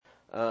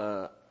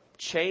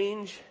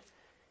Change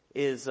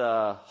is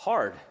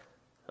hard.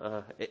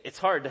 It's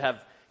hard to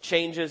have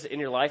changes in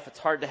your life. It's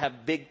hard to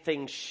have big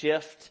things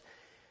shift,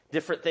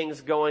 different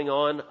things going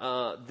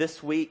on.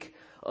 This week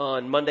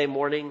on Monday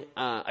morning,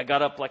 I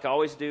got up like I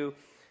always do,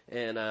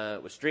 and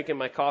was drinking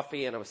my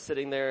coffee, and I was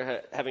sitting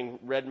there having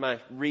read my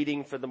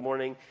reading for the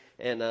morning,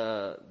 and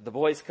the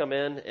boys come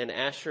in, and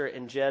Asher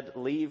and Jed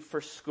leave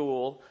for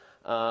school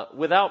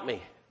without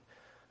me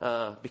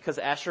because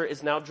Asher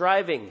is now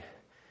driving.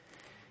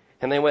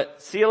 And they went,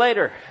 "See you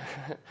later."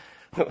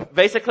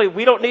 Basically,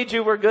 "We don't need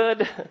you. We're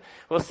good.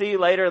 We'll see you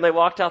later." And they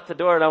walked out the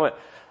door, and I went,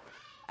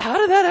 "How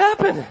did that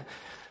happen?"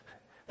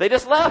 They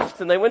just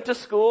left, and they went to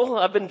school.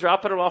 I've been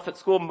dropping them off at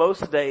school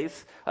most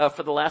days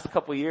for the last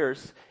couple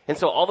years. And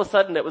so all of a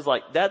sudden, it was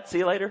like, "Dad, see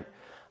you later."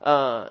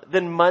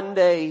 Then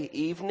Monday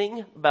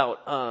evening,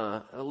 about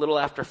a little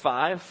after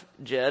 5,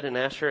 Jed and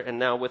Asher, and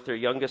now with their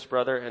youngest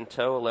brother in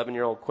tow,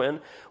 11-year-old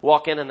Quinn,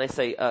 walk in and they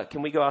say,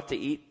 "Can we go out to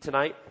eat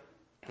tonight?"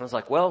 And I was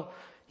like, "Well,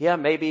 yeah,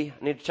 maybe.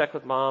 I need to check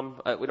with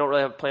Mom. We don't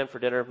really have a plan for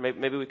dinner.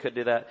 Maybe we could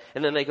do that."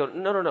 And then they go,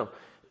 No.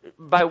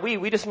 By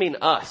we just mean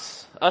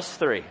us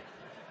 3.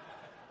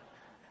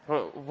 I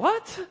went,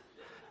 "What?"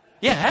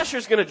 "Yeah,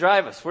 Asher's going to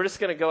drive us. We're just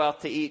going to go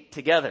out to eat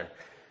together."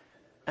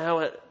 And I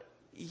went,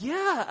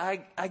 "Yeah,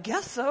 I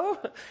guess so."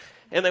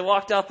 And they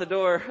walked out the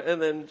door,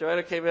 and then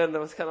Joanna came in, and I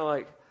was kind of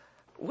like,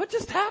 "What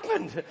just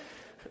happened?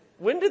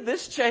 When did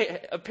this change?"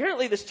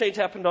 Apparently this change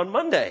happened on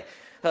Monday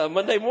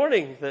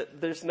morning, that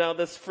there's now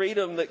this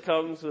freedom that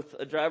comes with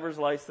a driver's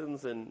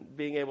license and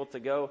being able to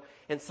go.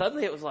 And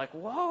suddenly it was like,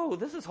 whoa,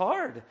 this is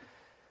hard.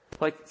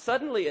 Like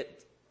suddenly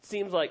it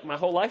seems like my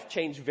whole life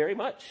changed very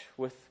much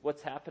with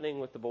what's happening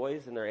with the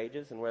boys and their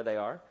ages and where they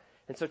are.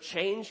 And so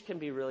change can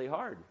be really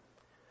hard.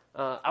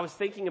 I was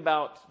thinking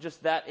about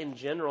just that in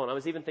general, and I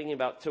was even thinking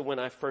about to when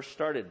I first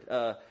started.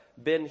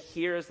 Been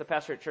here as the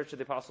pastor at Church of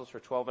the Apostles for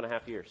 12 and a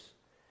half years.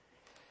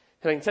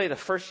 And I can tell you the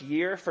first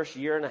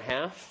year and a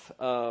half,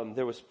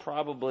 there was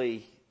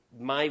probably,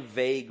 my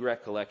vague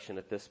recollection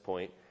at this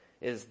point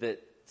is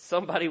that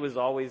somebody was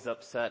always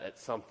upset at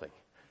something.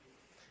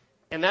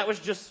 And that was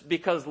just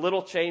because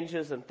little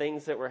changes and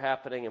things that were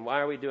happening, and why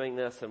are we doing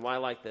this, and why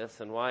like this,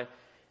 and why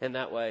in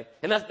that way.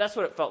 And that's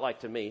what it felt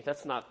like to me.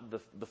 That's not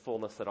the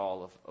fullness at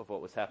all of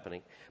what was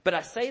happening. But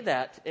I say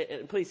that,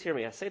 and please hear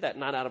me, I say that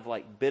not out of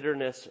like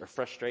bitterness or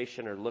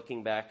frustration or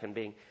looking back and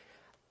being...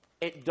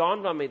 It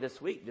dawned on me this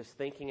week, just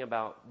thinking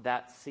about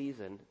that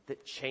season,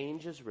 that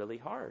change is really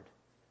hard.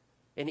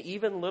 And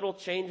even little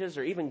changes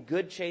or even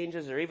good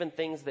changes or even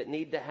things that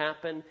need to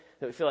happen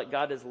that we feel like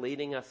God is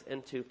leading us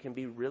into can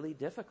be really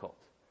difficult.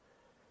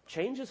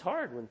 Change is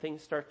hard when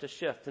things start to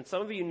shift. And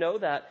some of you know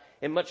that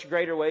in much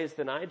greater ways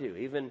than I do,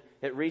 even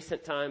at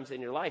recent times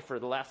in your life or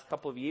the last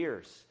couple of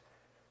years.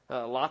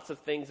 Lots of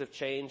things have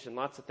changed and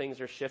lots of things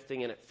are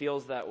shifting, and it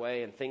feels that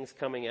way, and things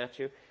coming at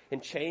you.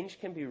 And change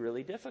can be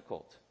really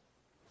difficult.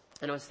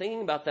 And I was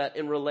thinking about that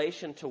in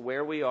relation to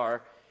where we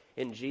are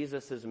in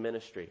Jesus'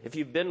 ministry. If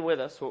you've been with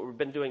us, what we've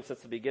been doing since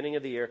the beginning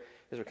of the year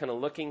is we're kind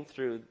of looking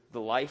through the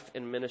life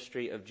and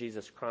ministry of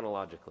Jesus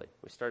chronologically.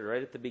 We started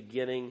right at the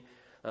beginning,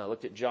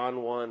 looked at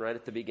John 1 right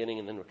at the beginning,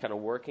 and then we're kind of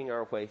working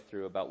our way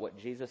through about what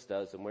Jesus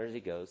does and where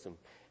he goes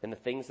and the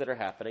things that are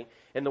happening.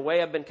 And the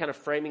way I've been kind of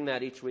framing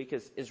that each week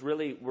is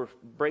really we're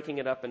breaking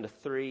it up into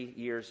 3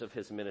 years of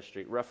his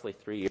ministry, roughly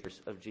 3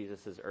 years of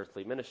Jesus'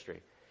 earthly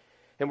ministry.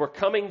 And we're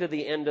coming to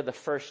the end of the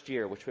first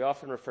year, which we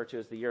often refer to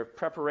as the year of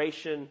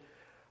preparation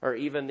or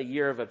even the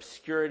year of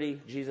obscurity.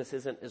 Jesus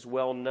isn't as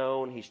well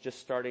known. He's just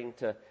starting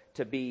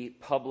to be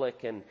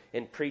public and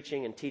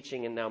preaching and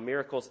teaching and now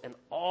miracles. And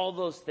all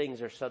those things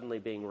are suddenly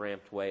being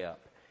ramped way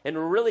up. And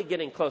we're really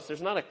getting close.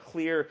 There's not a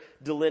clear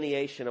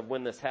delineation of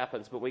when this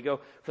happens, but we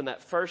go from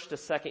that first to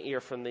second year,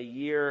 from the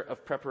year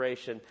of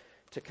preparation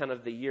to kind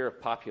of the year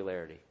of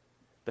popularity.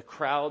 The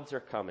crowds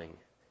are coming.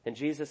 And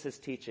Jesus is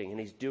teaching, and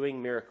he's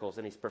doing miracles,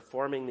 and he's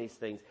performing these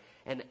things.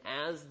 And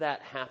as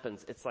that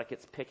happens, it's like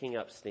it's picking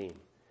up steam.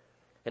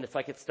 And it's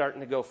like it's starting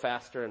to go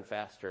faster and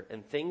faster.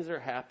 And things are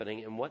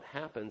happening, and what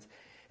happens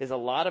is a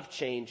lot of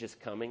change is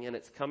coming, and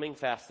it's coming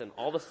fast. And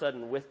all of a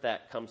sudden, with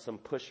that comes some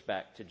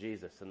pushback to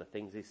Jesus and the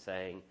things he's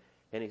saying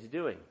and he's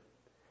doing.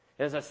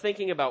 And as I was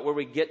thinking about where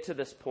we get to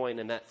this point,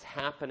 and that's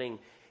happening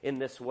in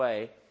this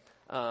way,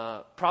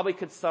 probably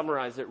could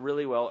summarize it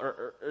really well,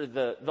 or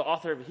the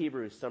author of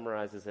Hebrews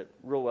summarizes it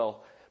real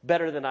well,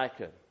 better than I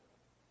could.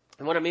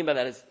 And what I mean by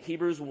that is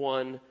Hebrews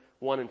 1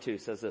 and 2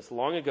 says this: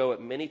 "Long ago, at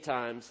many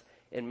times,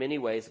 in many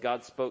ways,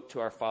 God spoke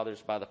to our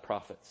fathers by the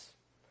prophets.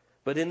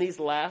 But in these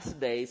last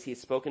days, he has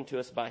spoken to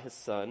us by his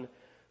Son,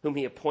 whom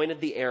he appointed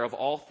the heir of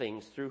all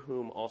things, through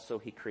whom also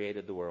he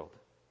created the world.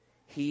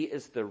 He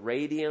is the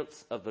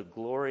radiance of the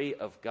glory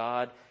of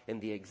God and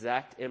the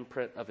exact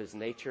imprint of his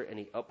nature, and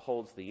he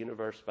upholds the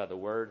universe by the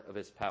word of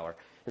his power."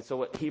 And so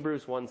what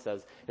Hebrews 1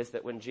 says is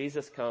that when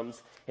Jesus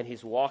comes and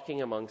he's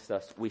walking amongst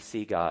us, we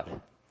see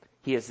God.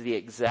 He is the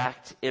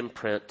exact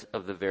imprint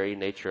of the very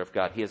nature of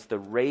God. He is the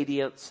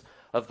radiance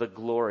of the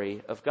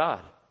glory of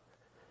God.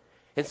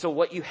 And so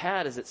what you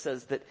had is it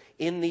says that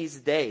in these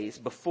days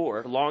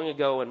before, long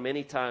ago and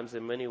many times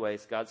in many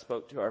ways, God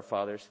spoke to our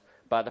fathers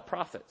by the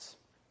prophets.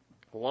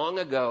 Long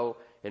ago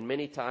and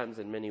many times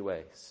in many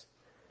ways.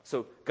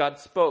 So God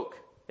spoke,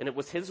 and it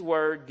was his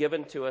word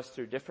given to us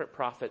through different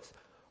prophets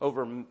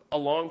over a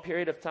long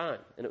period of time.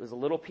 And it was a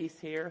little piece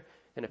here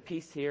and a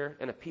piece here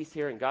and a piece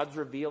here, and God's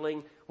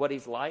revealing what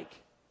he's like.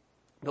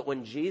 But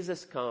when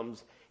Jesus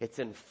comes, it's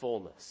in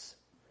fullness.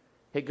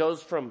 It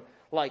goes from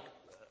like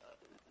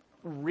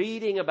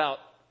reading about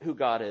who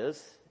God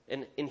is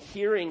and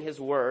hearing his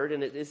word,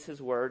 and it is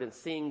his word, and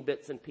seeing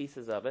bits and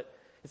pieces of it.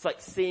 It's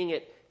like seeing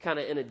it kind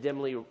of in a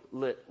dimly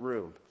lit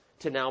room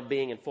to now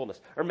being in fullness.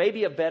 Or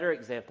maybe a better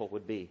example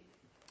would be,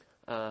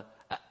 I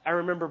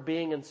remember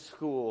being in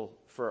school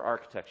for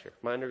architecture.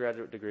 My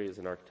undergraduate degree is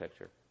in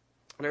architecture.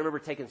 And I remember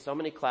taking so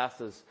many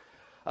classes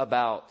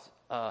about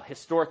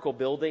historical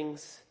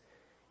buildings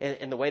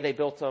and the way they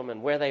built them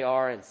and where they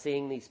are, and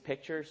seeing these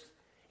pictures.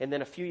 And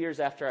then a few years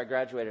after I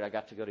graduated, I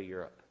got to go to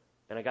Europe.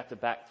 And I got to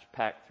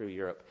backpack through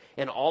Europe.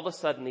 And all of a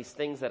sudden, these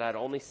things that I'd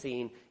only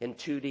seen in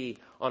 2D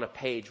on a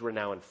page were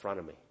now in front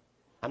of me.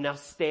 I'm now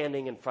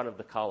standing in front of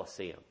the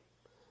Colosseum.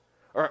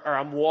 Or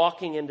I'm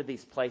walking into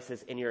these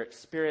places, and you're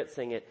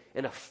experiencing it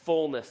in a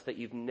fullness that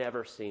you've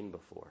never seen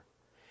before.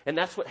 And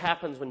that's what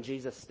happens when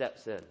Jesus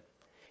steps in.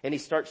 And he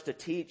starts to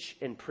teach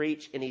and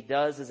preach, and he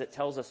does, as it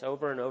tells us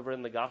over and over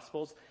in the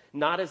Gospels,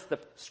 not as the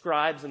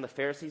scribes and the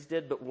Pharisees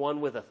did, but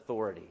one with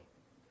authority.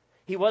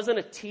 He wasn't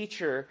a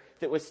teacher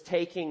that was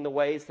taking the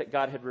ways that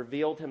God had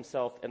revealed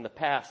himself in the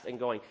past and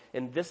going,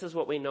 and this is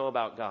what we know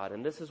about God,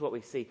 and this is what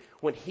we see.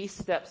 When he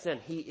steps in,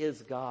 he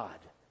is God.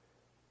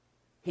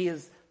 He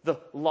is the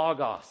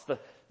Logos,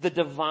 the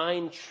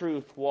divine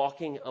truth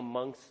walking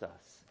amongst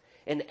us.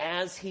 And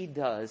as he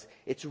does,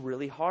 it's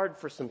really hard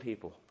for some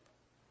people.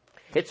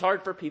 It's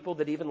hard for people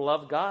that even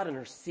love God and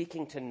are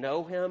seeking to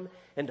know him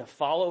and to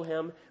follow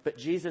him, but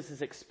Jesus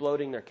is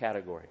exploding their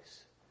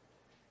categories.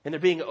 And they're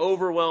being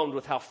overwhelmed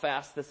with how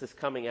fast this is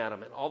coming at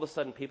them. And all of a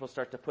sudden people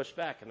start to push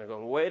back, and they're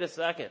going, wait a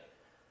second.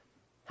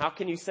 How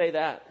can you say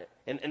that?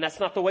 And that's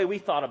not the way we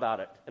thought about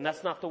it. And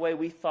that's not the way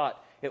we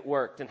thought it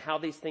worked, and how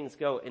these things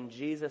go. And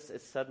Jesus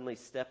is suddenly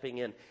stepping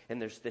in,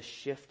 and there's this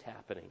shift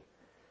happening.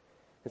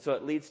 And so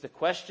it leads to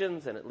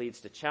questions, and it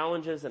leads to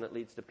challenges, and it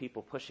leads to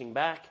people pushing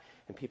back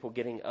and people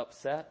getting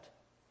upset.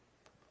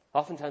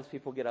 Oftentimes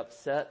people get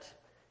upset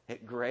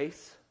at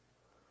grace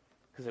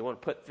because they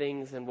want to put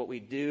things in what we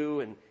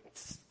do and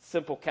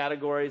simple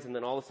categories, and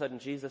then all of a sudden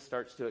Jesus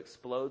starts to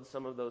explode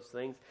some of those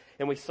things.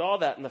 And we saw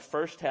that in the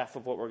first half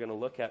of what we're going to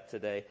look at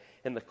today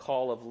in the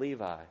call of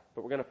Levi.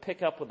 But we're going to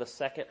pick up with the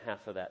second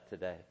half of that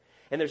today.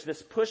 And there's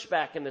this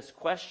pushback and this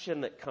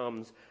question that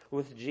comes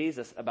with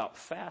Jesus about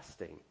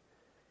fasting.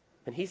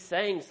 And he's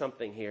saying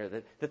something here,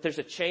 that there's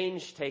a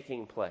change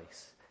taking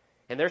place.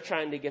 And they're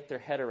trying to get their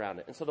head around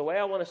it. And so the way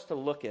I want us to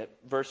look at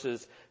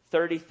verses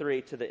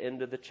 33 to the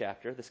end of the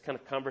chapter, this kind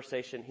of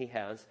conversation he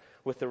has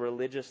with the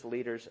religious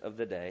leaders of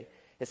the day,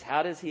 is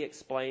how does he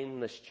explain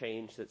this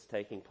change that's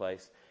taking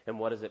place, and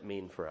what does it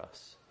mean for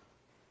us?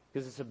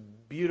 Because it's a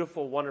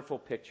beautiful, wonderful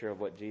picture of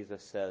what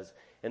Jesus says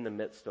in the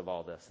midst of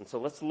all this. And so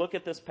let's look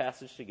at this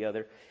passage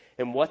together,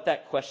 and what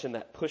that question,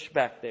 that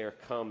pushback there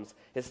comes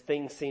as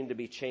things seem to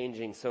be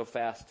changing so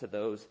fast to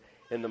those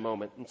in the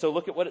moment. And so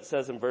look at what it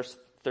says in verse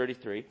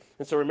 33.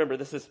 And so remember,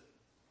 this is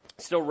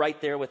still right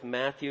there with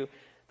Matthew.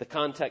 The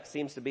context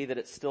seems to be that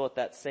it's still at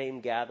that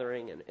same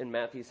gathering in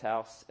Matthew's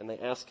house. And they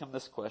ask him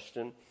this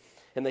question.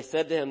 And they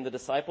said to him, the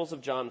disciples of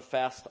John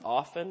fast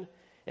often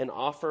and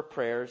offer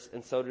prayers,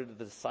 and so do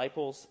the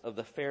disciples of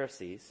the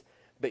Pharisees.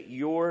 But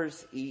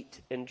yours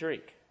eat and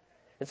drink.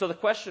 And so the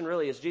question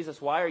really is,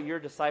 Jesus, why are your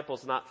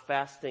disciples not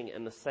fasting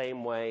in the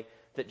same way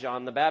that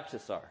John the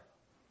Baptist are?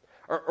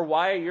 Or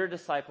why are your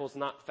disciples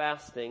not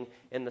fasting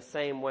in the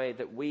same way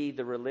that we,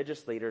 the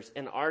religious leaders,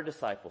 and our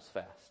disciples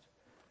fast?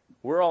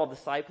 We're all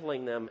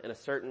discipling them in a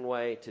certain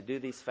way to do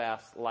these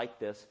fasts like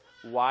this.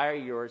 Why are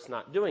yours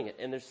not doing it?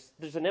 And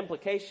there's an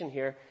implication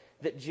here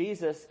that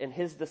Jesus and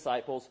his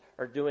disciples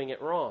are doing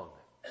it wrong.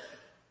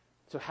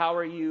 So how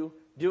are you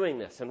doing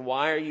this? And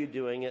why are you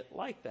doing it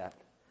like that?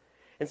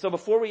 And so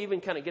before we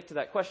even kind of get to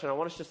that question, I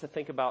want us just to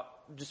think about,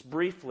 just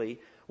briefly,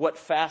 what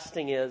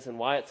fasting is and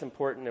why it's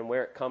important and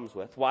where it comes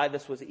with, why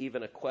this was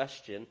even a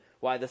question,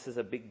 why this is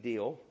a big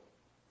deal.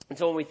 And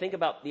so when we think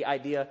about the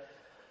idea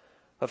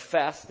of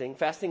fasting,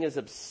 fasting is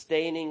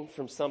abstaining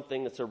from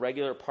something that's a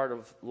regular part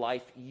of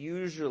life.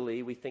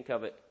 Usually we think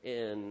of it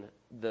in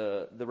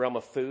the realm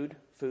of food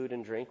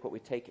and drink, what we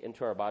take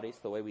into our bodies,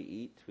 the way we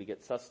eat, we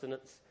get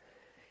sustenance.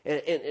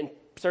 And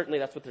certainly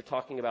that's what they're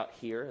talking about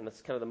here, and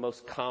that's kind of the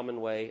most common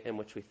way in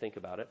which we think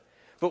about it.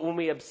 But when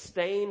we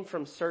abstain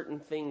from certain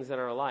things in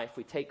our life,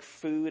 we take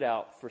food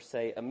out for,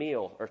 say, a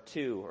meal or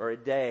two or a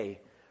day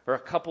or a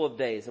couple of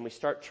days, and we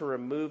start to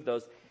remove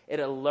those,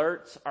 it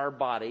alerts our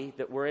body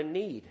that we're in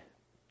need,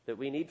 that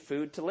we need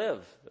food to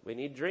live, that we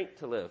need drink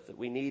to live, that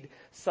we need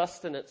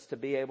sustenance to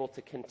be able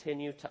to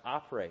continue to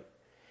operate.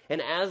 And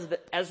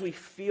as we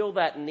feel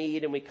that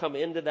need and we come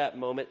into that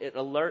moment, it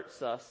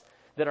alerts us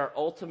that our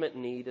ultimate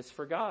need is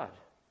for God.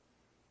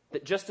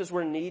 That just as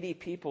we're needy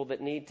people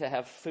that need to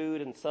have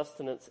food and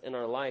sustenance in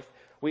our life,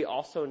 we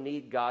also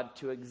need God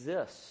to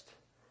exist.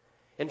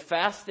 And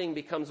fasting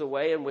becomes a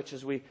way in which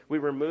as we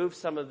remove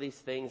some of these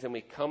things and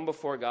we come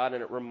before God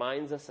and it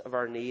reminds us of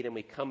our need and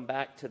we come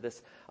back to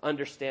this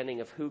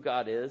understanding of who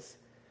God is,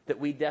 that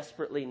we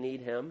desperately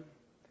need Him.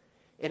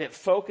 And it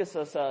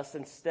focuses us,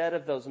 instead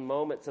of those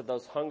moments of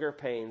those hunger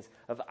pains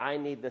of I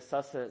need this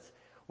sustenance,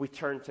 we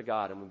turn to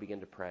God and we begin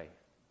to pray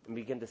and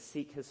begin to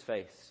seek His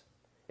face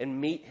and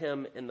meet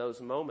Him in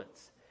those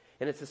moments.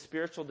 And it's a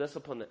spiritual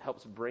discipline that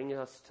helps bring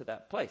us to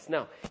that place.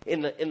 Now,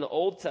 in the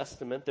Old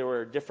Testament, there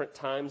were different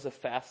times of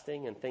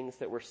fasting and things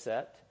that were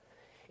set.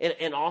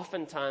 And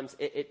oftentimes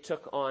it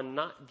took on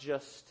not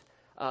just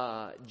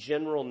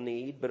general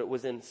need, but it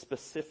was in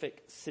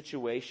specific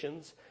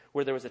situations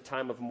where there was a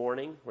time of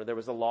mourning, where there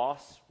was a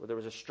loss, where there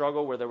was a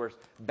struggle, where there were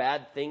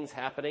bad things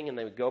happening, and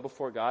they would go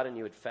before God and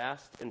you would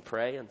fast and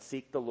pray and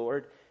seek the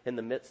Lord in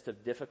the midst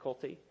of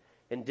difficulty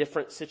in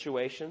different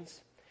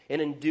situations.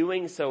 And in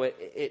doing so,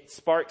 it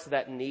sparks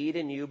that need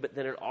in you, but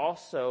then it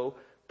also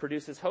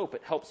produces hope.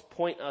 It helps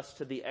point us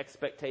to the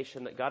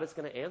expectation that God is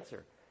going to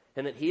answer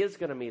and that He is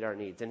going to meet our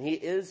needs and He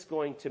is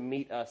going to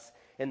meet us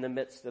in the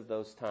midst of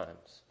those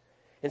times.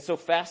 And so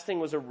fasting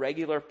was a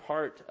regular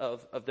part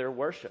of their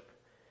worship.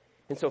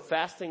 And so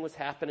fasting was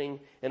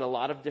happening in a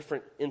lot of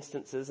different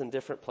instances in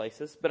different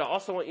places. But I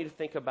also want you to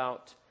think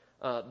about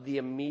the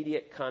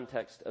immediate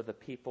context of the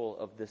people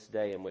of this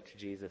day in which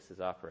Jesus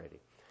is operating.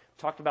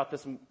 Talked about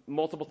this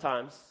multiple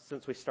times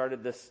since we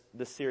started this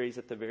series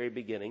at the very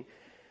beginning.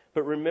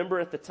 But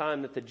remember at the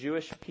time that the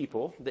Jewish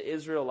people, the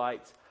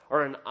Israelites,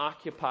 are an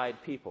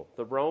occupied people.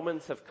 The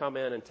Romans have come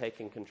in and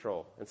taken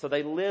control. And so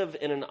they live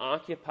in an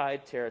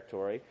occupied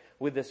territory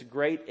with this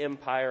great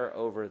empire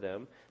over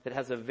them that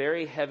has a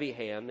very heavy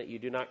hand that you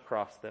do not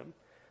cross them.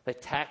 They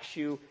tax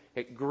you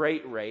at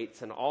great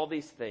rates and all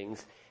these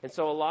things. And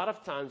so a lot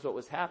of times what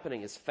was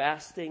happening is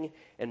fasting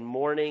and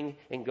mourning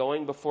and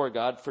going before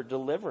God for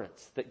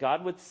deliverance. That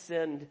God would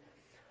send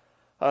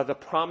the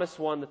promised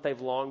one that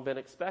they've long been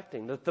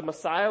expecting. That the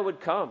Messiah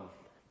would come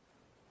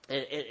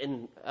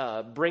and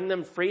bring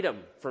them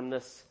freedom from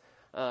this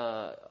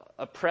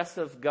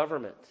oppressive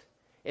government.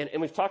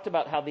 And we've talked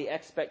about how the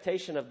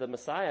expectation of the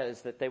Messiah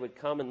is that they would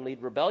come and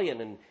lead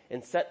rebellion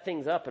and set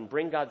things up and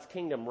bring God's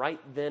kingdom right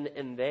then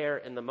and there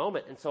in the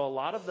moment. And so a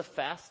lot of the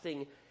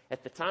fasting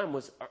at the time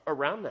was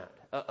around that,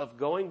 of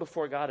going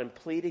before God and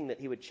pleading that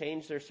He would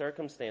change their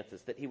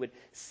circumstances, that He would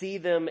see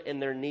them in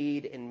their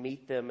need and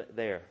meet them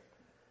there.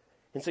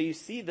 And so you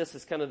see this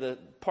as kind of the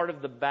part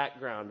of the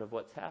background of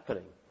what's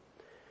happening.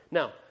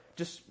 Now,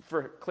 just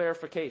for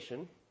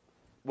clarification,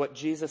 what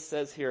Jesus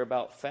says here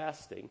about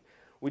fasting,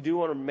 we do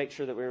want to make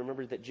sure that we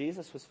remember that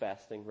Jesus was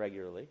fasting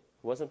regularly.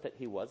 It wasn't that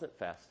He wasn't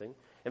fasting.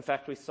 In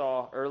fact, we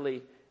saw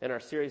early in our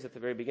series at the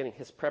very beginning,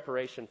 His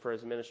preparation for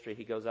His ministry.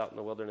 He goes out in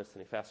the wilderness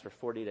and He fasts for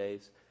 40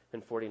 days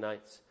and 40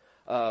 nights.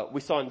 We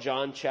saw in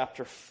John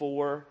chapter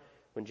 4,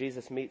 when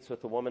Jesus meets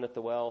with the woman at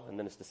the well, and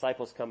then His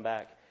disciples come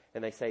back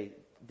and they say,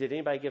 "Did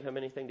anybody give Him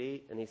anything to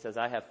eat?" And He says,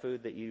 "I have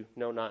food that you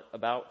know not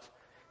about.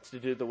 It's to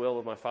do the will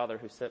of my Father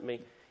who sent me."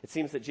 It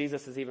seems that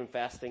Jesus is even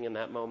fasting in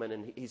that moment,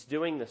 and He's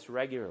doing this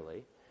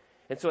regularly.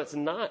 And so it's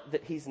not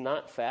that He's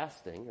not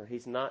fasting or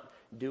He's not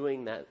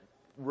doing that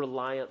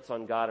reliance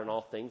on God in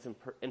all things.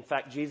 In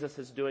fact, Jesus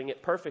is doing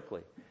it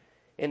perfectly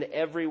in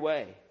every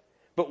way.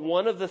 But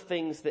one of the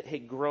things that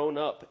had grown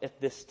up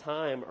at this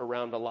time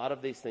around a lot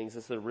of these things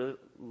is the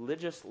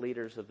religious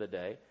leaders of the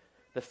day,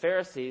 the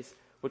Pharisees,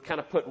 would kind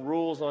of put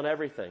rules on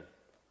everything.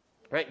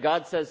 Right?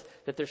 God says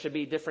that there should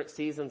be different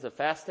seasons of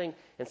fasting,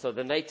 and so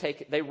then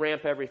they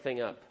ramp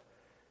everything up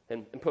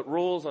and put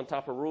rules on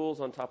top of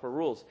rules on top of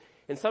rules.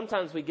 And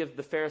sometimes we give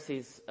the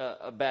Pharisees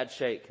a bad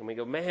shake, and we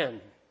go,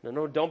 "Man,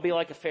 no, don't be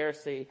like a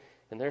Pharisee,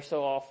 and they're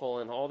so awful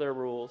and all their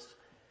rules."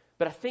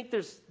 But I think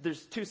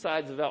there's two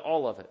sides of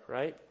all of it,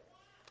 right?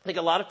 I think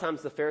a lot of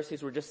times the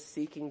Pharisees were just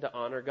seeking to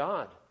honor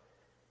God.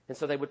 And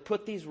so they would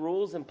put these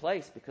rules in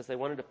place because they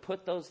wanted to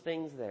put those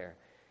things there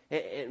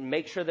and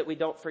make sure that we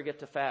don't forget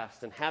to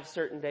fast and have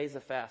certain days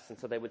of fast. And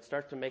so they would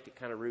start to make it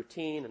kind of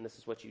routine, and this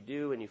is what you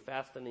do, and you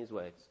fast in these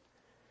ways.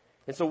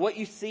 And so what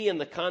you see in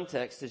the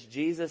context is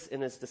Jesus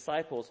and His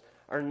disciples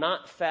are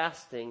not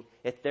fasting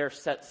at their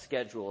set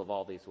schedule of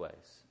all these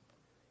ways.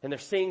 And they're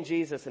seeing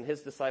Jesus and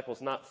His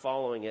disciples not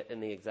following it in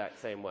the exact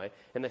same way.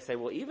 And they say,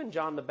 well, even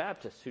John the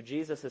Baptist, who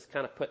Jesus has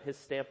kind of put His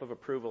stamp of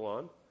approval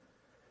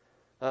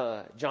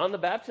on, John the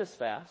Baptist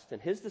fast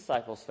and his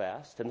disciples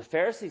fast and the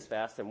Pharisees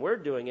fast and we're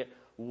doing it.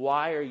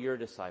 Why are your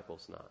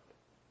disciples not?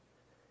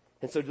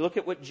 And so look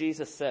at what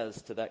Jesus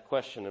says to that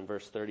question in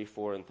verse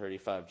 34 and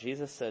 35.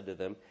 Jesus said to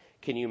them,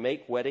 "Can you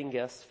make wedding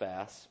guests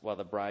fast while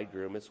the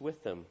bridegroom is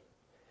with them?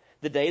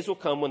 The days will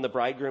come when the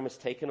bridegroom is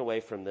taken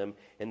away from them,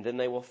 and then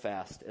they will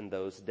fast in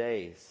those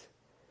days."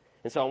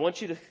 And so I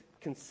want you to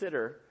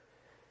consider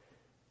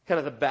kind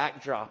of the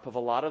backdrop of a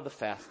lot of the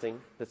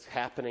fasting that's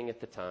happening at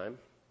the time.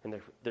 And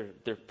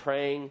they're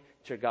praying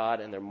to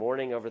God, and they're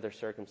mourning over their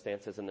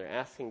circumstances, and they're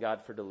asking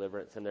God for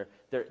deliverance, and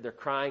they're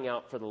crying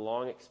out for the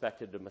long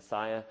expected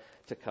Messiah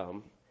to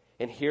come.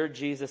 And here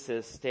Jesus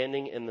is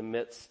standing in the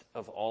midst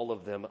of all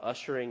of them,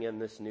 ushering in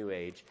this new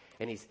age.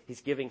 And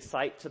he's giving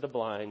sight to the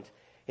blind,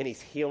 and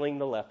he's healing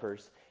the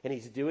lepers, and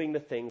he's doing the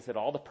things that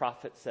all the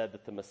prophets said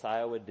that the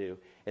Messiah would do.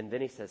 And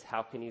then he says,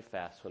 how can you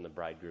fast when the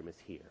bridegroom is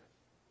here?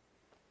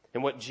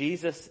 And what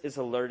Jesus is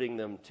alerting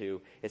them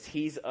to is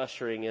he's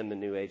ushering in the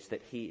new age,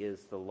 that he is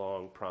the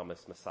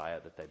long-promised Messiah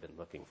that they've been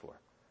looking for.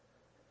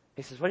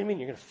 He says, what do you mean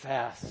you're going to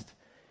fast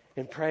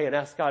and pray and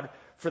ask God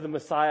for the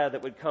Messiah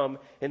that would come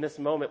in this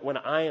moment when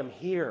I am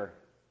here?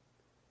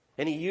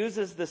 And he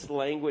uses this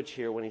language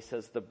here when he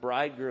says, the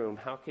bridegroom,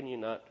 how can you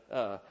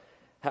not,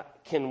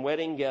 can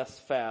wedding guests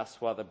fast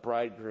while the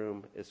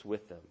bridegroom is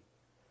with them?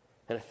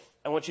 And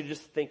I want you to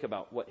just think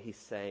about what he's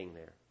saying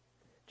there.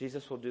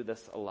 Jesus will do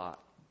this a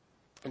lot.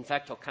 In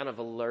fact, he'll kind of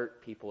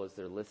alert people as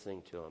they're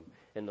listening to him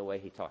in the way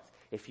he talks.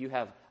 If you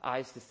have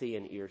eyes to see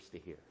and ears to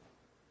hear.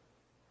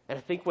 And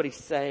I think what he's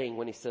saying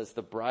when he says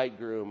the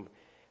bridegroom,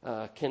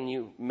 can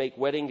you make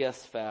wedding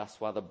guests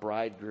fast while the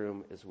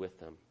bridegroom is with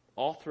them?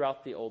 All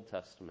throughout the Old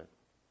Testament,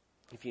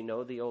 if you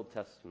know the Old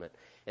Testament,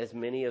 as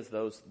many as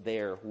those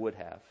there would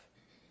have,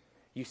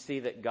 you see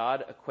that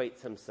God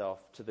equates himself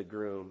to the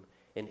groom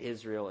in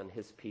Israel and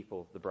his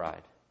people, the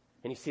bride.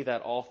 And you see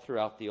that all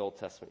throughout the Old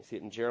Testament. You see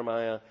it in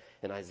Jeremiah,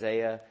 and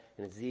Isaiah,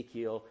 and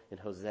Ezekiel, and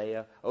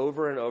Hosea.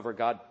 Over and over,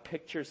 God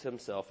pictures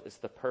himself as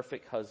the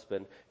perfect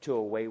husband to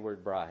a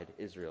wayward bride,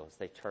 Israel, as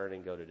they turn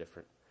and go to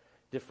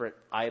different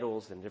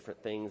idols and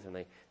different things,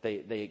 and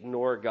they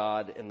ignore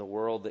God and the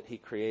world that he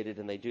created,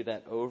 and they do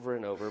that over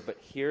and over. But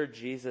here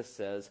Jesus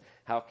says,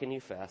 how can you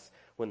fast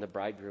when the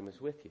bridegroom is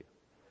with you?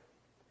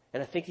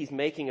 And I think he's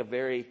making a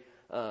very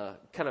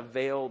kind of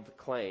veiled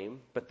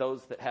claim, but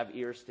those that have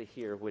ears to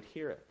hear would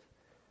hear it.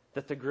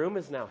 That the groom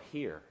is now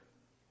here.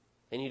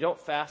 And you don't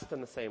fast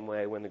in the same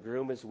way when the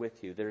groom is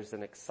with you. There's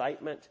an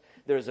excitement.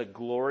 There's a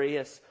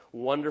glorious,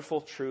 wonderful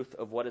truth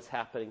of what is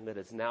happening that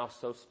is now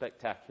so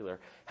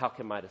spectacular. How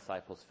can my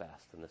disciples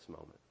fast in this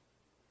moment?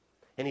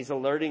 And he's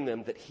alerting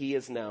them that he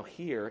is now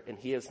here and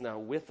he is now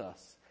with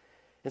us.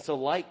 And so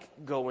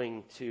like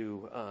going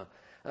to,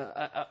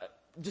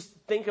 just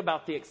think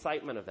about the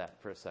excitement of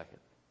that for a second.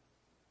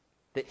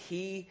 That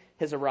he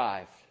has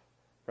arrived.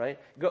 Right?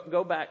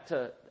 Go back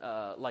to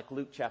like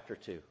Luke chapter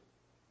 2.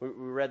 We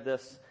read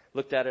this,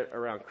 looked at it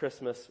around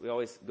Christmas. We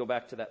always go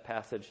back to that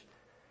passage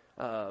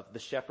of the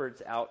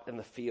shepherds out in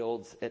the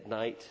fields at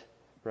night,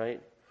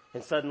 right?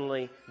 And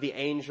suddenly the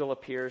angel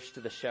appears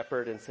to the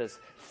shepherd and says,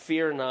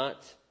 fear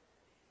not,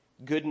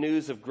 good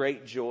news of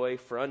great joy,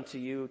 for unto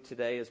you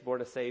today is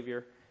born a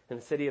Savior in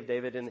the city of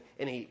David. And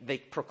they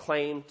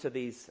proclaim to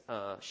these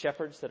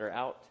shepherds that are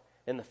out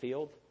in the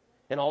field.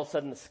 And all of a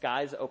sudden the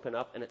skies open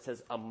up and it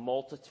says a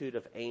multitude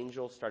of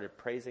angels started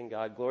praising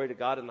God. Glory to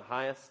God in the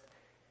highest.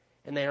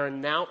 And they are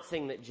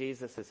announcing that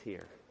Jesus is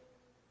here.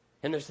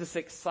 And there's this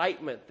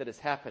excitement that is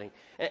happening.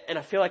 And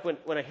I feel like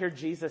when I hear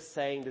Jesus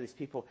saying to these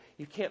people,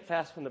 you can't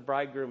fast when the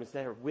bridegroom is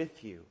there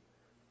with you.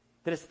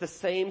 That it's the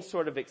same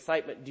sort of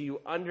excitement. Do you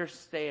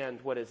understand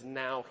what is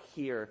now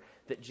here,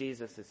 that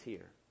Jesus is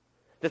here?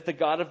 That the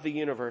God of the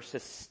universe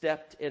has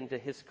stepped into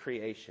his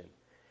creation.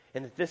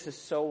 And that this is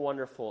so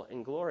wonderful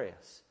and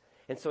glorious.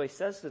 And so he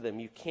says to them,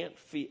 you can't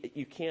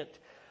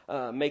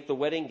make the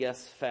wedding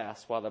guests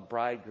fast while the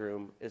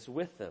bridegroom is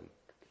with them.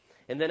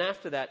 And then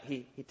after that,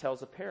 he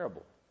tells a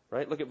parable,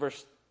 right? Look at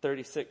verse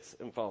 36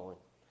 and following.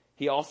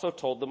 He also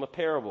told them a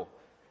parable.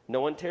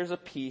 No one tears a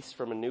piece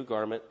from a new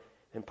garment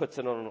and puts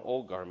it on an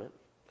old garment.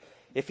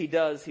 If he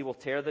does, he will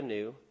tear the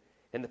new,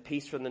 and the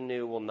piece from the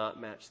new will not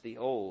match the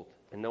old.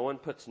 And no one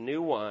puts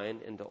new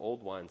wine into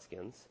old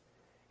wineskins.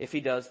 If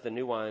he does, the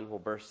new wine will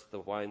burst the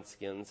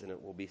wineskins and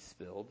it will be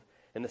spilled.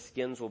 And the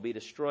skins will be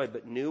destroyed,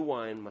 but new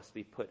wine must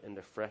be put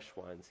into fresh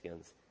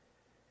wineskins.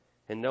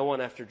 And no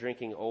one after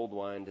drinking old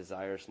wine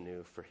desires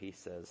new, for he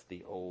says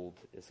the old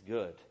is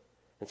good.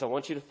 And so I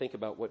want you to think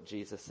about what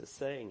Jesus is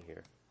saying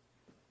here.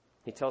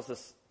 He tells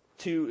us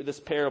this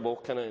parable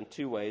kind of in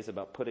two ways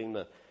about putting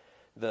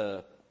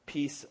the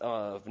piece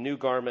of new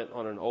garment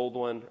on an old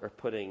one, or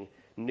putting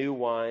new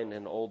wine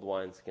in old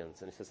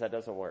wineskins. And he says that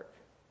doesn't work.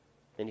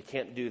 And you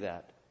can't do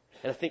that.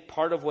 And I think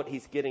part of what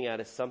he's getting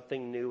at is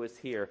something new is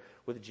here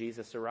with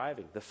Jesus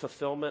arriving. The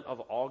fulfillment of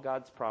all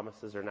God's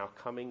promises are now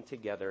coming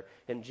together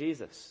in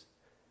Jesus.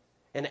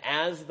 And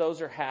as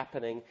those are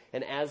happening,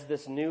 and as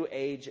this new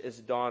age is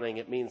dawning,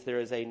 it means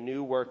there is a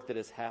new work that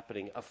is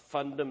happening, a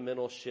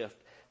fundamental shift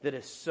that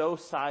is so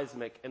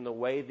seismic in the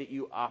way that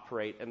you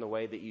operate and the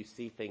way that you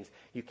see things,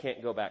 you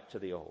can't go back to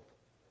the old.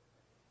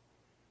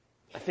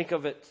 I think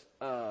of it,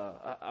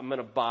 I'm going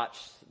to botch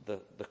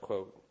the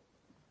quote.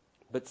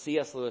 But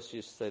C.S. Lewis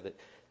used to say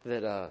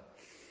that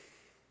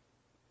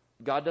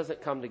God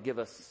doesn't come to give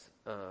us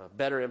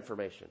better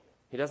information.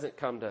 He doesn't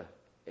come to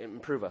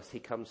improve us. He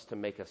comes to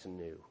make us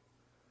new.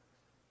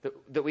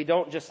 That we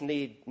don't just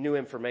need new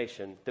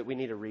information, that we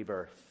need a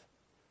rebirth.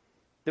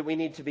 that we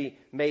need to be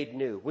made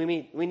new. We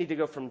need to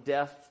go from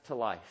death to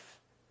life.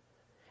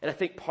 And I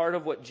think part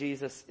of what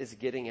Jesus is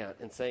getting at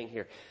and saying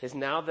here is,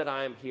 now that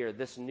I am here,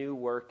 this new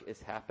work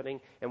is happening,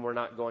 and we're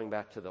not going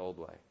back to the old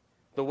way.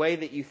 The way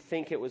that you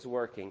think it was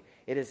working,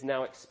 it is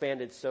now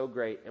expanded so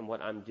great in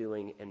what I'm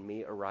doing and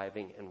me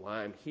arriving and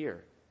why I'm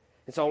here.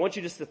 And so I want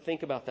you just to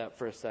think about that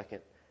for a second.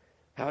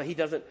 How he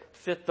doesn't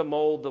fit the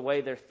mold the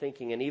way they're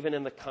thinking, and even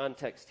in the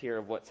context here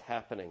of what's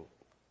happening.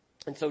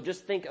 And so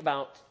just think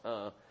about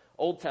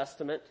Old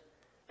Testament,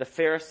 the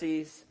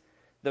Pharisees,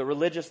 the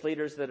religious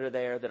leaders that are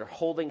there that are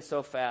holding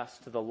so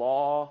fast to the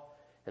law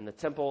and the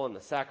temple and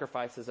the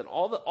sacrifices and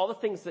all the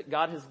things that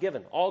God has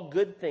given, all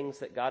good things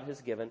that God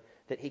has given,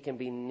 that he can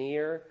be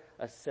near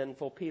a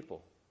sinful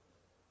people.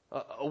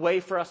 A way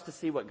for us to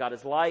see what God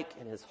is like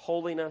and his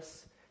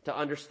holiness, to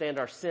understand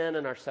our sin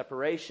and our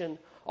separation.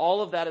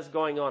 All of that is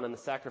going on in the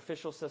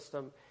sacrificial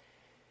system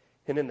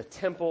and in the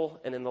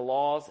temple and in the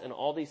laws and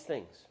all these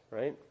things,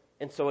 right?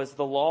 And so as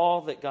the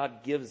law that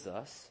God gives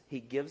us, he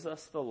gives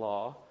us the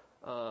law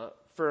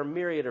for a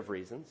myriad of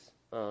reasons.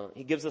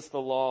 He gives us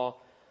the law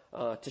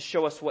to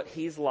show us what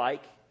he's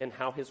like and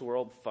how his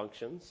world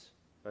functions,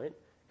 right?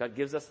 God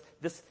gives us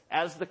this,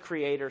 as the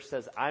Creator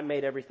says, I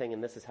made everything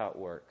and this is how it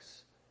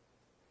works.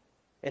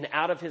 And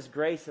out of his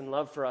grace and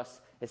love for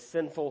us as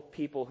sinful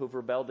people who've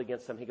rebelled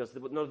against him, he goes,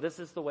 no, this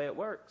is the way it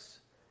works.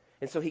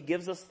 And so he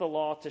gives us the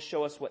law to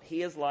show us what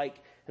he is like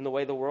and the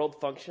way the world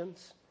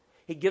functions.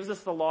 He gives us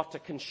the law to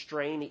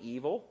constrain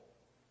evil,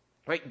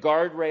 right?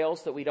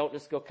 Guardrails that we don't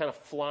just go kind of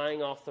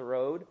flying off the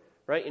road,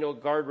 right? You know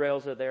what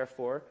guardrails are there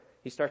for?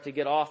 You start to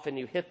get off and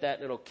you hit that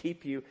and it'll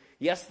keep you.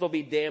 Yes, there'll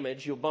be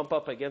damage. You'll bump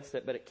up against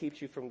it, but it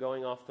keeps you from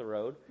going off the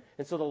road.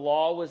 And so the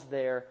law was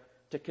there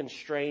to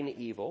constrain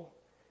evil,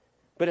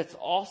 but it's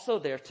also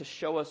there to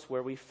show us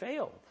where we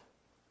failed.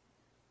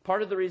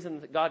 Part of the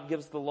reason that God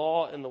gives the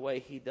law in the way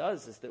he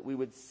does is that we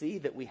would see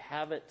that we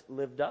haven't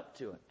lived up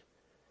to it.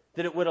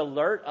 That it would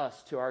alert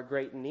us to our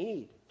great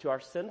need, to our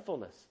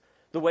sinfulness,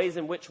 the ways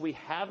in which we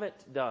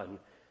haven't done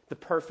the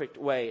perfect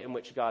way in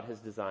which God has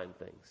designed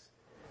things.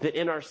 That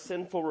in our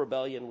sinful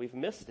rebellion, we've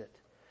missed it.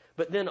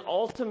 But then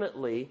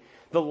ultimately,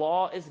 the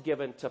law is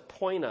given to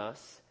point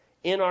us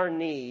in our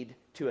need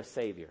to a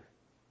Savior,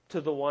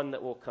 to the one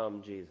that will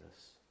come, Jesus.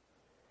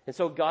 And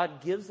so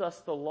God gives us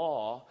the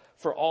law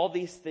for all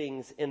these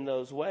things in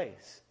those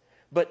ways.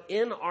 But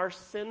in our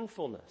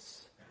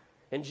sinfulness,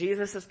 and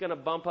Jesus is going to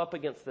bump up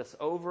against this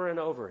over and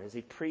over as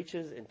he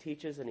preaches and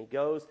teaches and he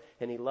goes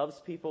and he loves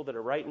people that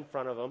are right in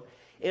front of him.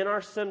 In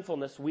our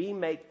sinfulness, we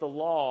make the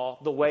law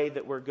the way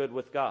that we're good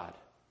with God.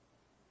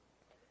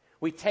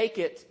 We take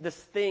it, this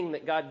thing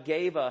that God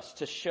gave us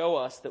to show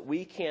us that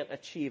we can't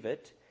achieve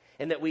it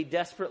and that we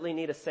desperately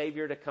need a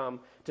Savior to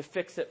come to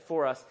fix it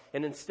for us,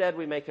 and instead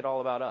we make it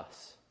all about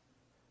us.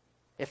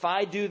 If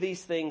I do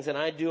these things and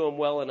I do them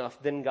well enough,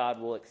 then God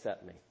will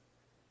accept me.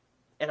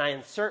 And I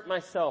insert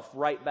myself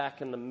right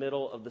back in the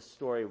middle of the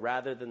story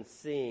rather than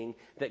seeing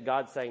that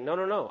God's saying,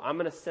 no, I'm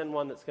going to send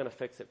one that's going to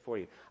fix it for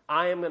you.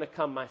 I am going to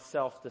come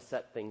myself to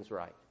set things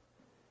right.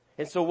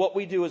 And so what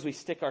we do is we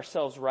stick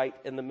ourselves right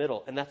in the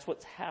middle. And that's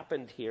what's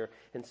happened here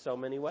in so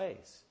many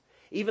ways.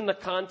 Even the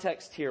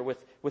context here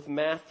with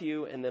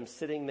Matthew and them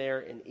sitting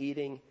there and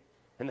eating,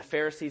 and the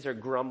Pharisees are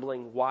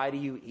grumbling, why do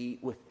you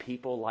eat with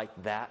people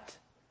like that?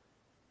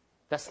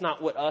 That's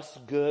not what us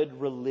good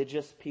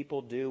religious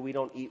people do. We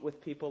don't eat with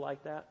people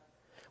like that.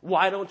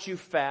 Why don't you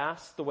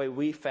fast the way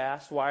we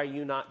fast? Why are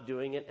you not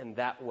doing it in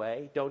that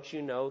way? Don't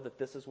you know that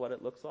this is what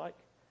it looks like?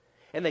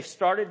 And they've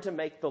started to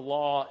make the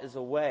law as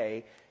a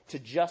way to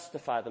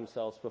justify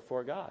themselves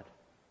before God.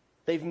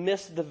 They've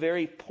missed the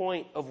very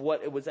point of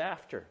what it was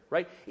after,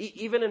 right?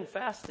 Even in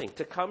fasting,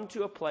 to come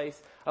to a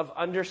place of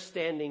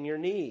understanding your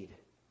need.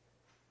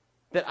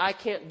 That I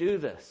can't do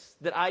this.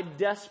 That I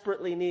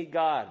desperately need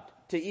God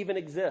to even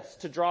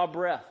exist, to draw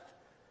breath,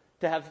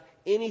 to have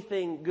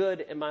anything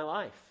good in my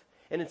life.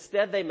 And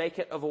instead they make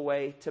it of a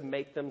way to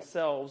make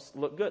themselves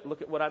look good.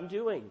 Look at what I'm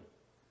doing.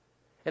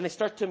 And they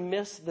start to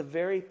miss the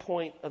very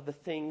point of the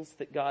things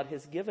that God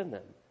has given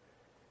them.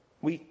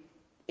 We,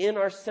 in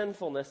our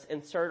sinfulness,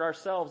 insert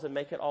ourselves and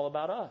make it all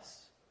about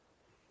us.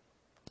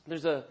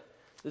 There's a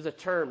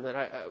term that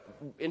I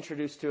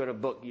introduced to in a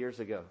book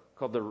years ago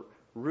called the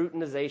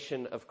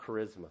routinization of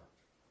charisma.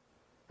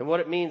 And what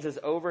it means is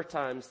over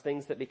time,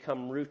 things that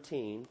become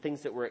routine,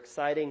 things that were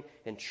exciting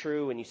and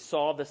true, and you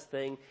saw this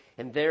thing,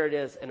 and there it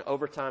is, and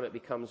over time it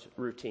becomes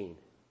routine.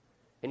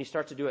 And you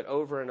start to do it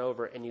over and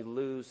over, and you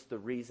lose the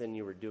reason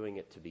you were doing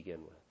it to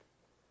begin with.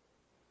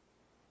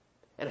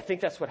 And I think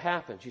that's what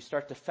happens. You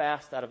start to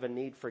fast out of a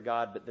need for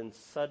God, but then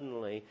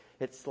suddenly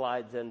it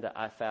slides into,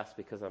 I fast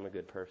because I'm a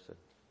good person.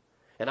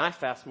 And I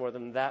fast more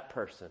than that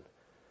person,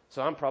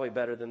 so I'm probably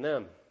better than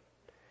them.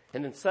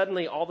 And then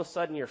suddenly, all of a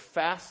sudden, you're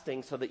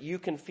fasting so that you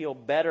can feel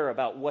better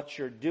about what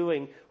you're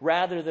doing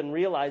rather than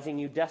realizing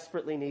you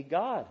desperately need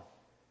God.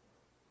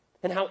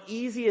 And how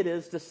easy it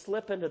is to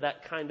slip into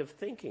that kind of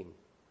thinking.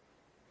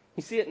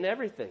 You see it in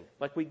everything.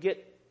 Like we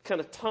get kind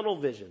of tunnel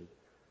vision.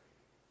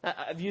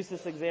 I've used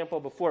this example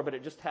before, but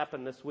it just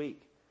happened this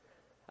week.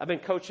 I've been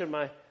coaching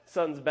my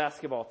son's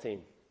basketball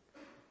team.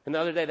 And the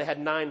other day they had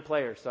 9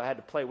 players, so I had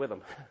to play with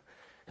them.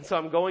 And so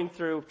I'm going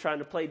through trying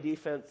to play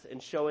defense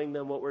and showing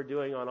them what we're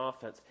doing on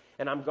offense.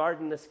 And I'm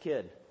guarding this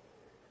kid.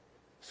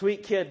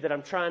 Sweet kid that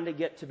I'm trying to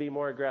get to be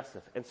more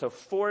aggressive. And so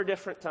 4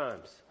 different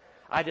times,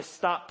 I just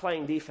stopped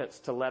playing defense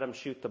to let him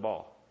shoot the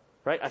ball.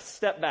 Right? I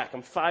step back.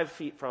 I'm 5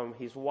 feet from him.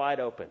 He's wide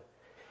open.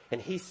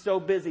 And he's so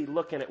busy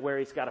looking at where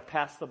he's got to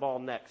pass the ball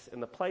next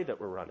in the play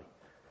that we're running.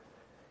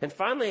 And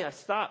finally I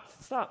stopped.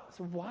 I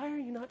said, why are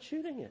you not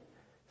shooting it?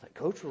 It's like,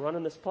 Coach, we're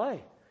running this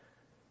play.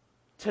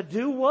 To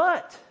do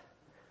what?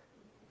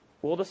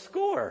 Well, to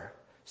score.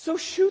 So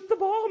shoot the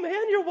ball,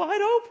 man. You're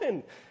wide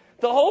open.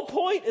 The whole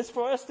point is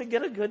for us to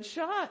get a good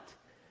shot.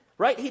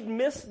 Right? He'd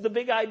missed the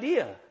big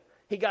idea.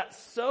 He got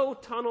so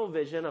tunnel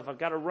vision of, I've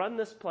got to run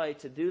this play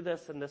to do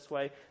this in this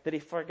way, that he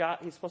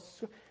forgot he's supposed to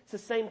score. It's the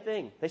same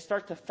thing. They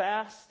start to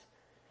fast.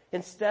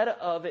 Instead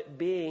of it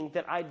being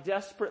that I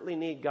desperately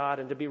need God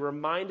and to be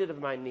reminded of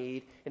my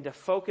need and to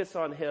focus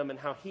on Him and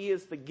how He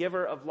is the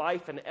giver of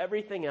life and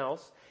everything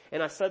else,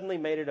 and I suddenly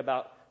made it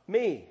about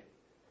me.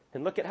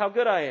 And look at how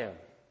good I am.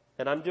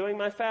 And I'm doing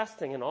my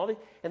fasting and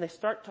and they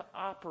start to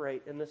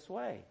operate in this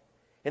way.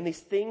 And these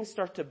things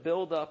start to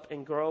build up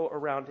and grow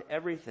around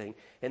everything.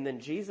 And then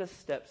Jesus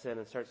steps in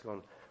and starts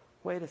going,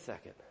 wait a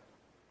second.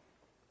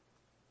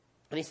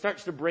 And He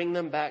starts to bring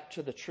them back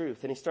to the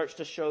truth. And He starts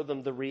to show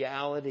them the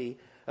reality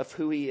of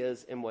who He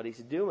is and what He's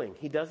doing.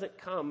 He doesn't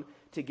come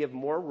to give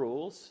more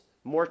rules,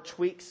 more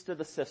tweaks to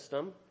the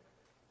system.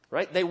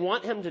 Right? They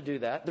want Him to do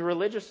that. The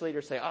religious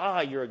leaders say,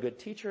 you're a good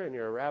teacher and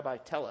you're a rabbi.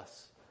 Tell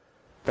us.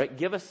 Right?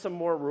 Give us some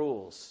more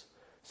rules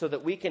so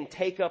that we can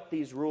take up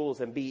these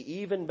rules and be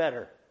even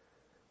better.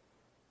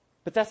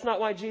 But that's not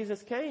why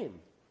Jesus came.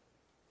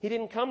 He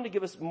didn't come to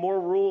give us more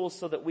rules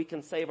so that we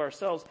can save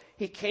ourselves.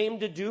 He came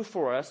to do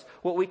for us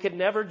what we could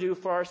never do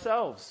for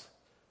ourselves.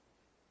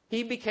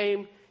 He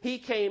came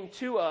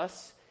to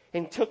us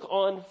and took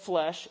on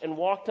flesh and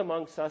walked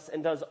amongst us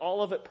and does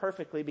all of it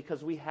perfectly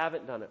because we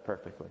haven't done it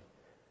perfectly.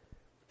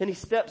 And He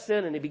steps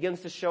in and He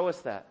begins to show us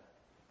that.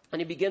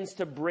 And He begins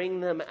to bring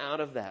them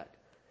out of that.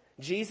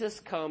 Jesus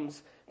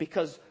comes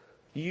because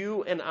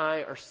you and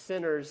I are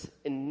sinners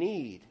in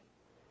need.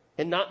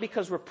 And not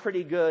because we're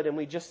pretty good and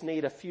we just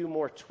need a few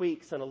more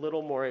tweaks and a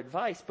little more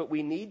advice, but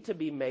we need to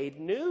be made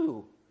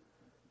new.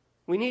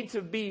 We need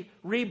to be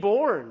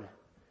reborn.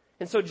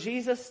 And so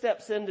Jesus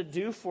steps in to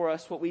do for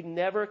us what we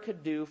never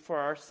could do for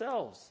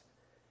ourselves.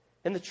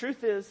 And the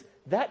truth is,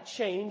 that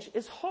change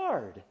is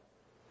hard.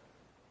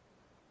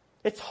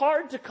 It's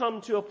hard to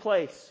come to a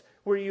place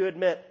where you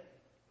admit,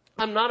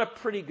 I'm not a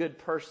pretty good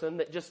person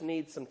that just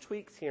needs some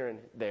tweaks here and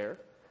there.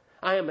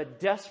 I am a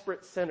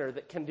desperate sinner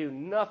that can do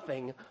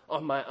nothing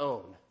on my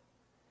own.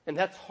 And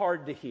that's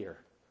hard to hear.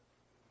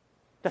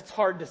 That's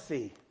hard to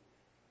see.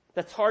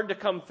 That's hard to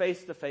come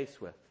face to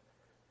face with.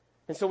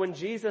 And so when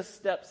Jesus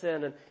steps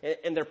in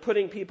and they're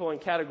putting people in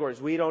categories,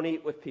 we don't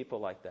eat with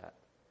people like that.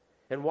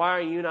 And why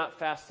are you not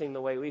fasting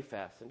the way we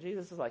fast? And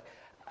Jesus is like,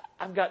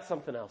 I've got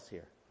something else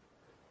here.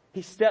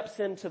 He steps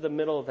into the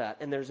middle of that,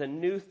 and there's a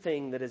new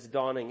thing that is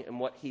dawning in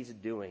what He's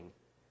doing.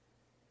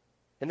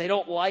 And they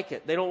don't like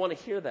it. They don't want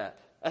to hear that.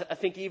 I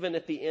think even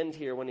at the end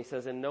here when He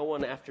says, and no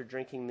one after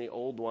drinking the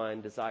old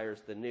wine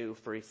desires the new,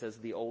 for He says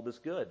the old is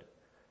good.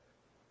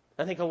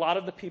 I think a lot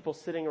of the people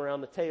sitting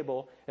around the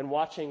table and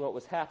watching what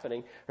was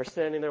happening are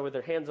standing there with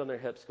their hands on their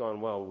hips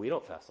going, well, we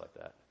don't fast like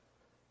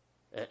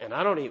that. And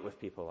I don't eat with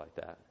people like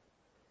that.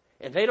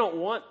 And they don't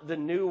want the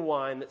new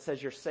wine that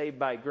says you're saved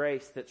by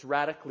grace, that's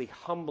radically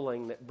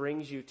humbling, that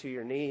brings you to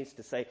your knees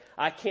to say,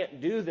 I can't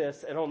do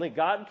this and only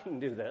God can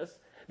do this,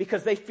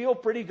 because they feel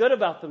pretty good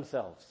about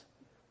themselves.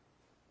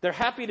 They're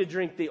happy to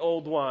drink the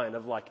old wine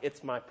of like,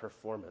 it's my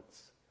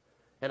performance.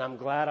 And I'm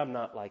glad I'm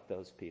not like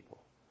those people.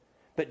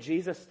 But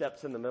Jesus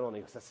steps in the middle and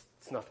He goes,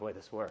 that's not the way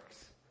this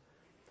works.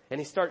 And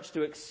He starts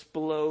to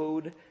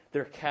explode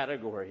their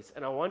categories.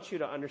 And I want you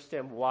to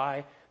understand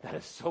why that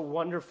is so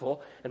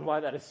wonderful and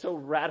why that is so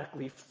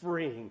radically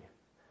freeing.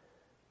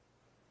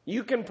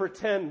 You can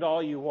pretend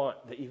all you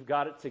want that you've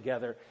got it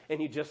together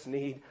and you just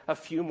need a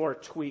few more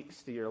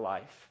tweaks to your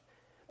life,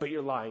 but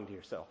you're lying to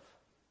yourself.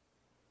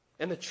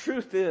 And the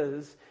truth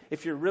is,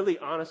 if you're really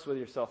honest with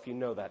yourself, you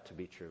know that to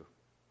be true.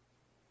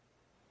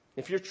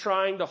 If you're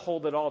trying to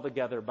hold it all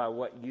together by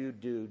what you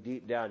do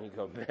deep down, you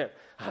go, man,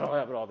 I don't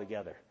have it all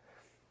together.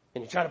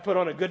 And you try to put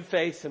on a good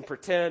face and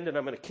pretend, and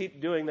I'm going to keep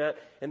doing that.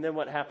 And then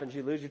what happens?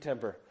 You lose your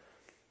temper.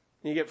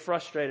 You get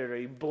frustrated or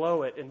you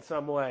blow it in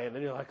some way. And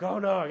then you're like, oh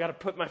no, I got to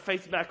put my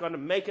face back on to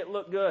make it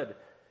look good.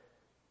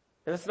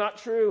 And it's not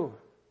true.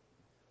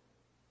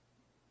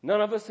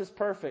 None of us is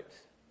perfect.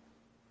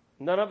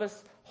 None of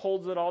us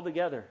holds it all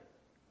together.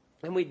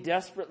 And we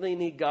desperately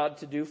need God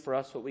to do for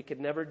us what we could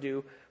never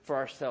do for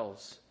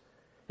ourselves.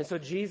 And so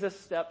Jesus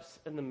steps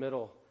in the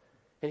middle.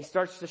 And He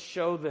starts to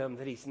show them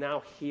that He's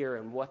now here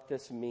and what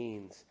this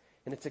means.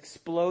 And it's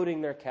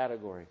exploding their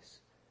categories.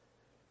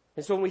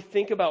 And so when we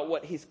think about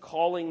what He's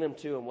calling them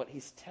to and what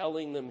He's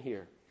telling them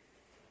here,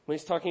 when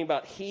He's talking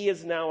about He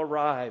has now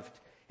arrived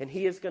And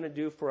he is going to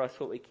do for us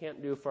what we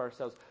can't do for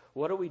ourselves.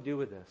 What do we do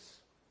with this?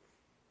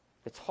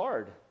 It's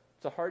hard.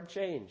 It's a hard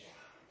change.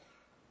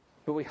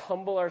 But we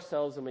humble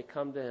ourselves and we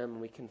come to him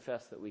and we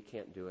confess that we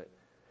can't do it,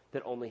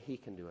 that only he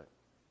can do it.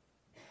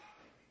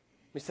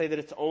 We say that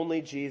it's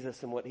only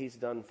Jesus and what he's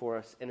done for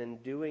us. And in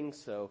doing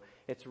so,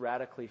 it's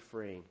radically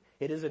freeing.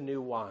 It is a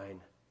new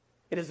wine.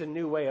 It is a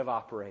new way of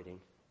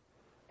operating.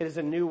 It is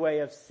a new way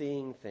of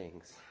seeing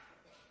things.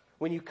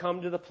 When you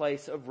come to the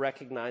place of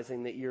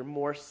recognizing that you're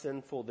more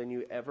sinful than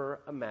you ever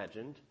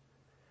imagined,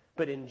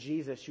 but in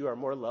Jesus you are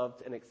more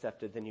loved and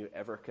accepted than you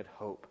ever could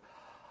hope,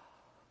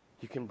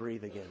 you can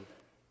breathe again.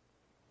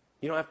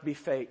 You don't have to be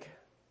fake.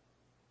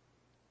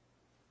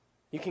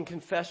 You can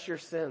confess your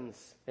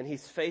sins, and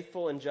he's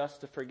faithful and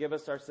just to forgive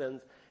us our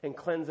sins and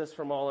cleanse us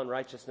from all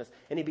unrighteousness.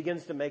 And he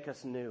begins to make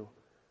us new.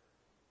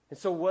 And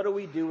so what do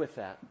we do with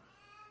that?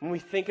 When we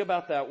think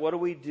about that, what do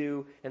we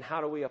do and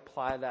how do we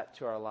apply that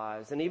to our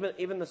lives? And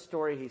even the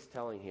story he's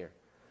telling here.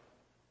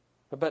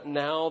 But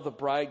now the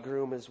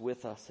bridegroom is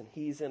with us and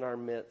he's in our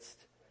midst.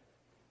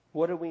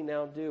 What do we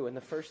now do? And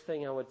the first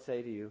thing I would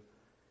say to you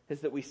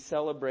is that we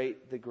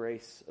celebrate the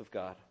grace of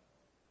God.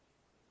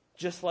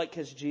 Just like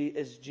as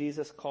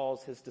Jesus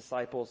calls his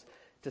disciples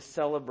to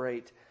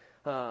celebrate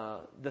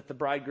that the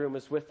bridegroom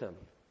is with them.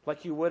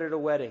 Like you would at a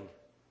wedding.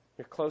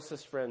 Your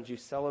closest friends, you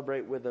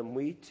celebrate with them.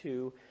 We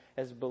too,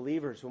 as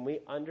believers, when we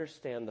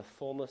understand the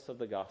fullness of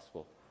the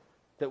gospel,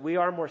 that we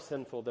are more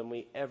sinful than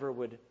we ever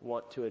would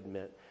want to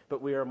admit,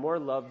 but we are more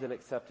loved and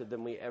accepted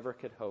than we ever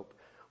could hope,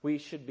 we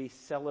should be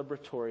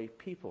celebratory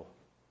people.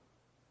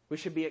 We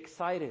should be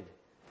excited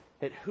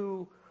at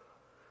who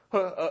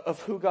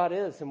God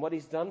is and what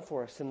he's done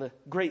for us and the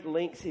great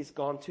lengths he's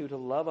gone to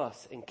love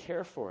us and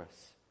care for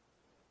us.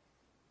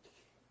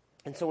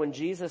 And so when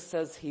Jesus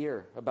says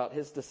here about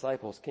his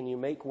disciples, can you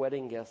make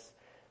wedding guests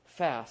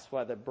fast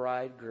while the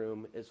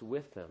bridegroom is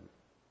with them?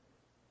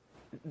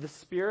 The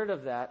spirit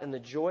of that and the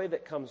joy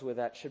that comes with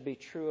that should be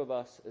true of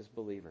us as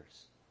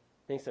believers.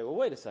 And you say, well,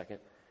 wait a second.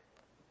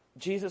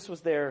 Jesus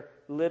was there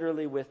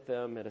literally with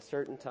them at a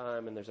certain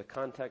time, and there's a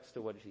context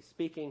to what he's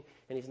speaking,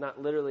 and he's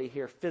not literally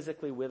here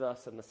physically with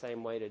us in the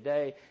same way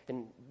today,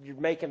 and you're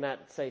making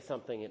that say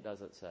something it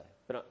doesn't say.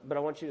 But I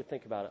want you to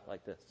think about it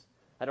like this.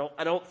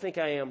 I don't think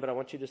I am, but I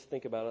want you to just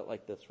think about it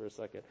like this for a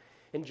second.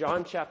 In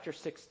John chapter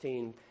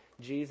 16,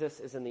 Jesus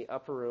is in the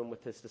upper room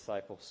with his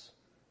disciples,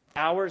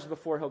 hours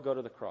before he'll go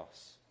to the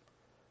cross.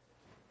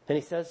 And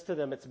he says to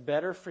them, it's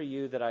better for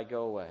you that I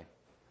go away.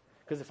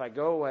 Because if I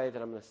go away,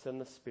 then I'm going to send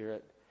the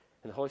Spirit,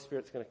 and the Holy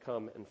Spirit's going to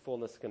come in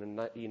fullness, going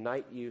to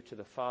unite you to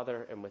the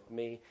Father and with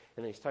me.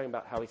 And then he's talking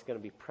about how he's going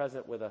to be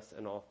present with us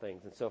in all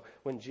things. And so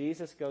when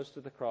Jesus goes to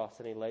the cross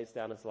and he lays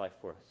down his life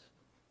for us,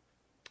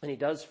 and he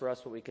does for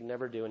us what we can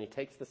never do, and he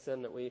takes the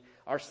sin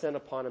our sin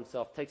upon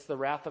himself, takes the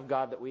wrath of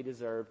God that we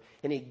deserve,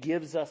 and he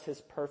gives us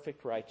his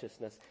perfect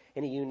righteousness,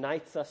 and he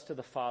unites us to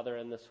the Father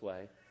in this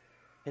way.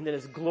 And then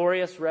his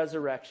glorious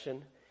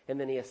resurrection, and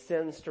then he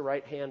ascends to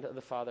right hand of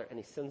the Father, and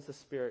he sends the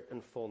Spirit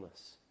in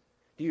fullness.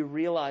 Do you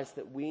realize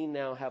that we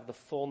now have the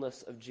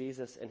fullness of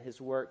Jesus and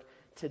his work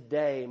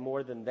today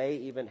more than they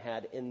even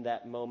had in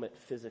that moment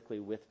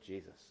physically with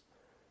Jesus?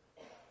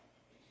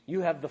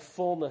 You have the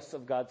fullness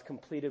of God's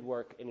completed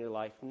work in your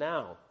life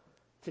now,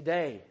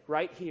 today,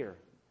 right here.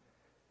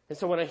 And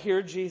so when I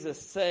hear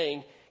Jesus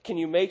saying, can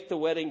you make the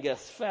wedding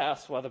guests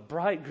fast while the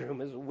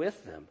bridegroom is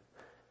with them?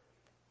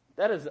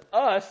 That is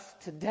us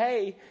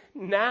today,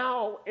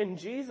 now in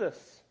Jesus.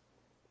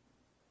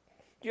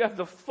 You have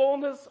the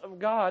fullness of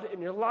God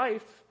in your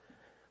life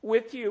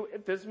with you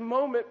at this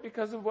moment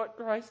because of what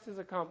Christ has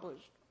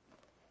accomplished.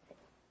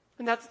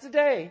 And that's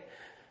today,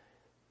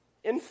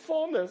 in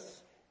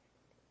fullness.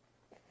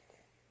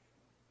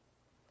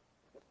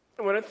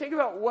 And when I think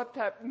about what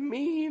that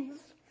means,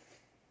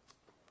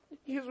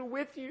 he is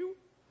with you.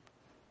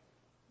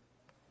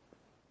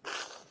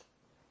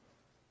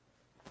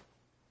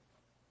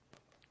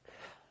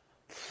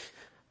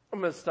 I'm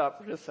going to stop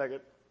for just a second.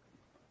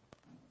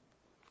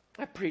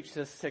 I preached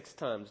this 6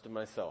 times to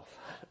myself.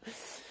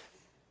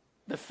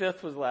 The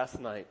 5th was last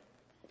night,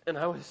 and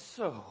I was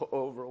so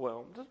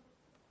overwhelmed.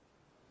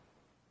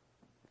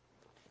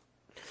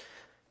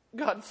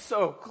 God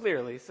so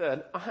clearly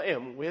said, I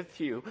am with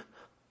you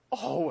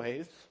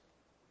always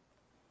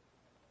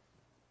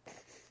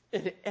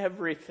in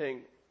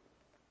everything.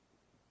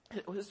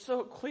 It was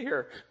so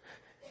clear.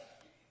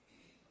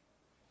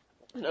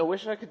 And I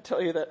wish I could tell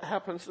you that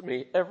happens to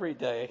me every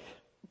day,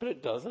 but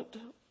it doesn't.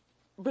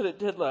 But it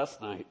did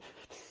last night.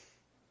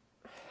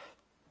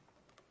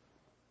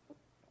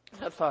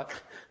 I thought,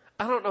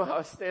 I don't know how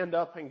I stand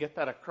up and get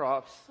that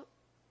across.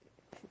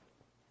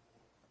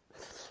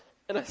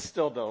 And I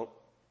still don't.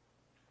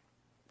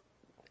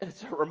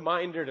 It's a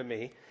reminder to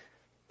me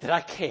that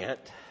I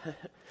can't.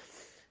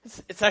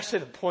 It's actually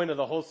the point of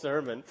the whole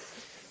sermon.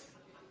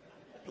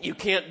 You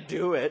can't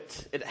do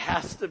it. It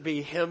has to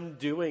be him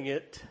doing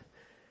it.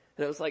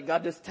 And it was like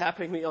God just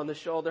tapping me on the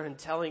shoulder and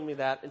telling me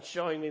that and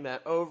showing me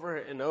that over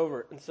and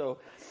over. And so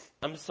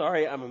I'm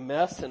sorry I'm a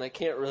mess and I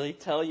can't really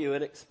tell you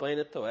and explain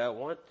it the way I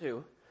want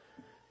to.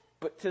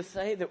 but to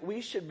say that we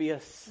should be a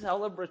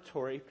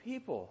celebratory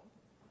people.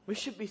 We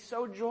should be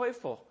so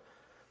joyful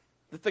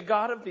that the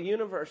God of the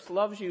universe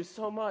loves you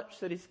so much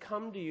that he's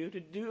come to you to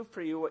do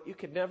for you what you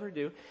could never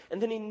do.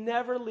 And then he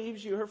never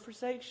leaves you or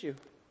forsakes you.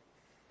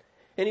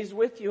 And he's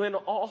with you in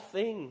all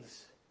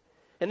things.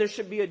 And there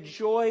should be a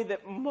joy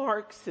that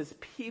marks his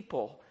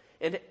people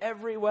in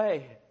every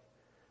way.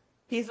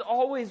 He's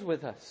always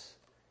with us.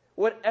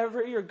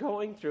 Whatever you're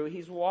going through,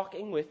 he's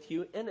walking with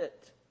you in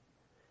it.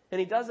 And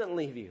he doesn't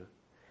leave you.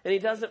 And he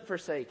doesn't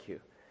forsake you.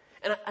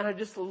 And I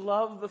just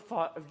love the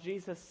thought of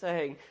Jesus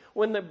saying,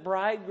 when the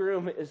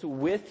bridegroom is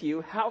with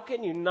you, how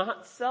can you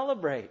not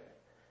celebrate?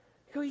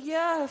 You go,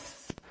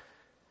 yes,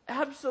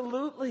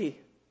 absolutely.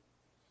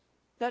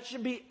 That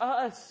should be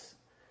us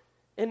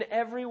in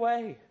every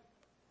way.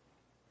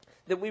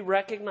 That we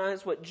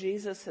recognize what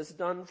Jesus has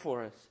done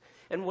for us.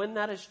 And when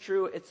that is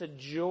true, it's a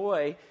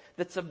joy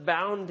that's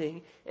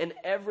abounding in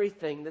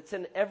everything, that's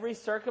in every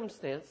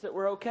circumstance, that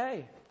we're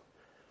okay.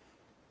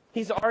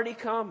 He's already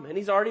come and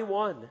he's already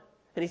won.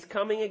 And he's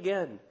coming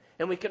again.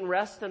 And we can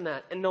rest in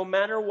that. And no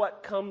matter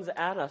what comes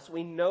at us,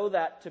 we know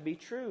that to be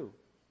true.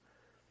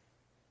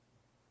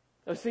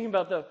 I was thinking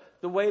about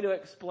the way to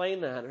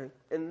explain that.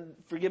 And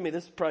forgive me,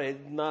 this is probably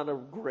not a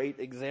great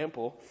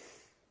example.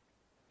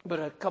 But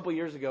a couple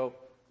years ago,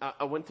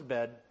 I went to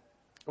bed.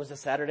 It was a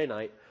Saturday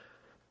night.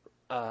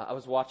 I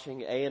was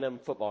watching A&M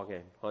football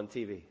game on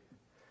TV.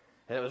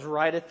 And it was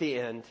right at the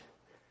end.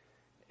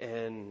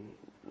 And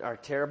our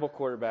terrible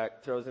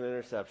quarterback throws an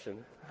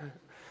interception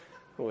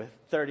with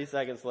 30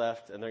 seconds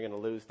left, and they're going to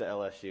lose to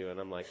LSU. And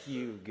I'm like,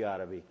 you've got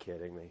to be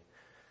kidding me.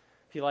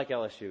 If you like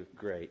LSU,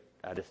 great.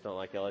 I just don't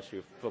like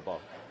LSU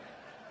football.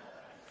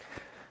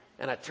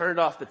 And I turned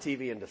off the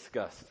TV in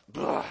disgust.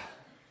 Blah. I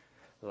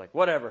was like,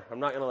 whatever.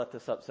 I'm not going to let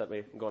this upset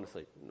me. I'm going to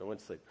sleep. And I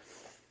went to sleep.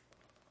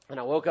 And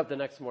I woke up the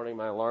next morning.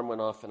 My alarm went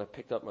off, and I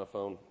picked up my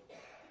phone.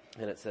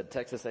 And it said,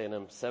 Texas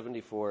A&M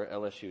 74,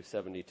 LSU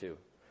 72.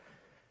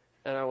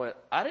 And I went,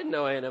 I didn't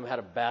know A&M had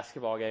a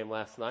basketball game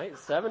last night.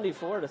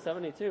 74 to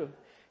 72.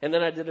 And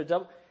then I did a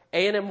double.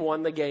 A&M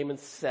won the game in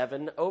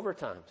 7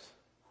 overtimes.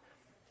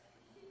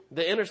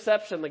 The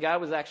interception, the guy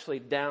was actually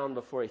down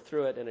before he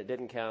threw it, and it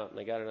didn't count, and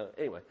they got another.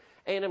 Anyway,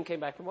 A&M came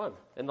back and won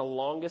in the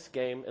longest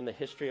game in the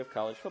history of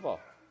college football.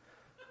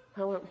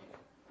 I went,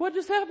 what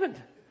just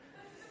happened?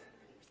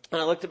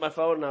 And I looked at my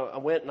phone, and I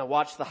went and I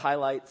watched the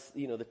highlights,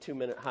 the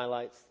 2-minute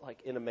highlights,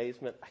 like in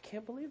amazement. I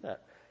can't believe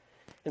that.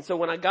 And so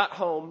when I got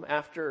home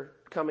after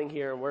coming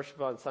here and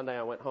worship on Sunday,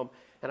 I went home,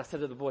 and I said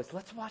to the boys,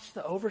 let's watch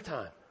the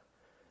overtime.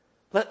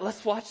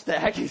 Let's watch the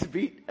Aggies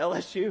beat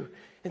LSU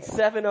in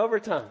 7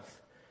 overtimes.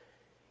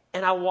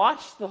 And I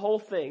watched the whole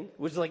thing,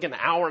 which is like an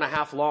hour and a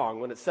half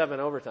long when it's 7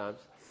 overtimes,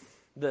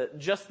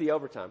 just the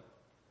overtime.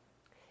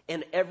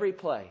 And every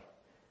play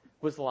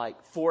was like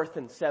 4th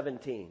and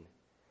 17.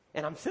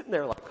 And I'm sitting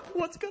there like,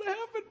 what's going to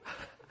happen?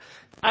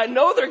 I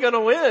know they're going to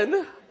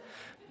win.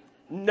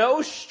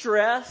 No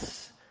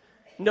stress,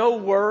 no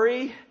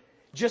worry,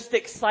 just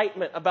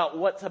excitement about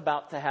what's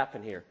about to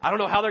happen here. I don't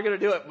know how they're going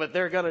to do it, but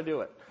they're going to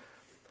do it.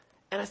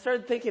 And I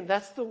started thinking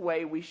that's the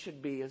way we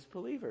should be as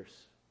believers.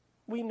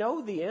 We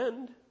know the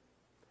end.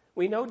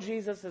 We know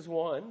Jesus has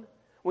won.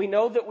 We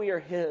know that we are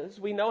his.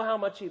 We know how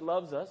much he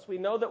loves us. We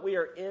know that we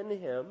are in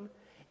him.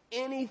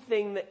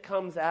 Anything that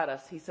comes at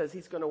us, he says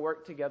he's going to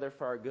work together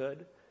for our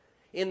good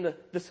in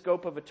the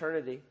scope of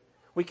eternity.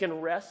 We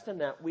can rest in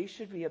that. We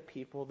should be a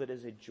people that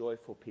is a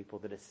joyful people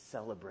that is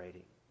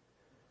celebrating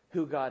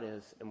who God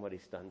is and what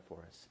he's done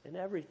for us in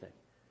everything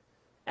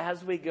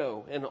as we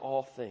go in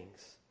all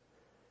things.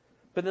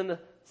 But then the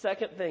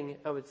second thing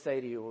I would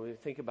say to you when we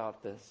think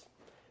about this,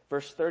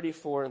 verse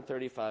 34 and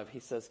 35, he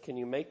says, can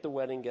you make the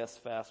wedding guests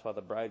fast while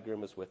the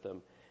bridegroom is with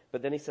them?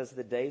 But then he says,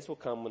 the days will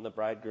come when the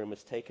bridegroom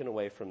is taken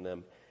away from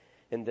them,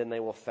 and then they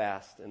will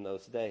fast in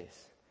those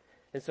days.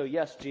 And so,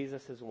 yes,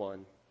 Jesus has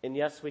won. And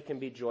yes, we can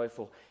be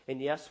joyful.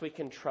 And yes, we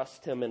can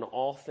trust him in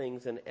all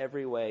things, in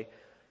every way,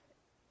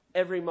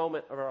 every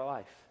moment of our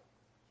life.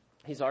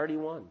 He's already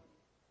won.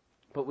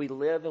 But we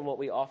live in what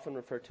we often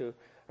refer to,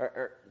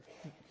 or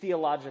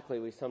theologically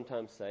we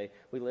sometimes say,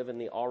 we live in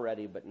the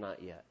already but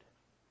not yet.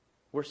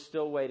 We're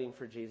still waiting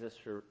for Jesus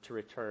to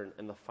return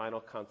in the final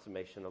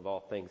consummation of all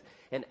things.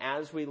 And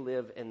as we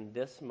live in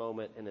this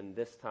moment and in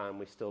this time,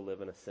 we still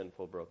live in a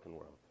sinful, broken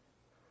world.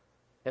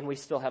 And we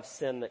still have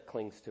sin that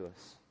clings to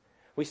us.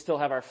 We still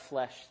have our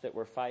flesh that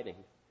we're fighting.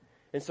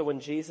 And so when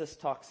Jesus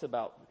talks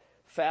about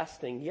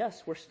fasting,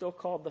 yes, we're still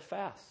called to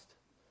fast.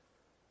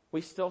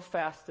 We still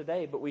fast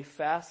today, but we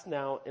fast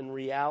now in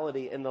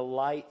reality in the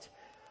light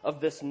of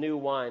this new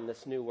wine,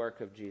 this new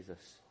work of Jesus.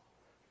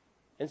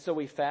 And so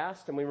we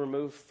fast and we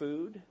remove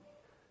food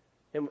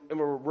and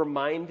we're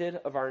reminded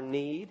of our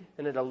need,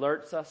 and it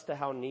alerts us to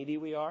how needy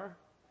we are.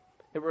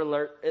 It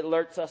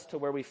alerts us to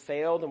where we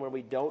failed and where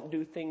we don't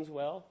do things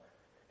well.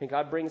 And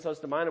God brings those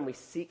to mind, and we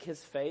seek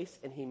his face,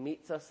 and he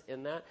meets us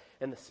in that,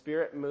 and the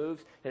Spirit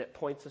moves, and it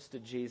points us to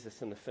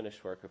Jesus and the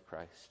finished work of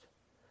Christ.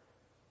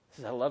 He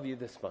says, I love you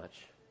this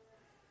much.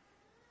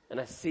 And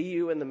I see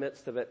you in the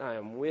midst of it. I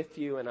am with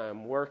you and I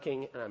am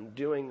working and I'm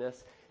doing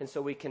this. And so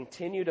we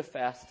continue to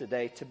fast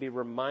today to be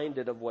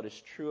reminded of what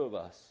is true of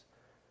us.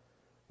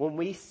 When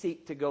we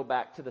seek to go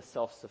back to the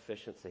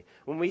self-sufficiency,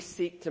 when we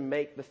seek to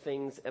make the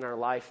things in our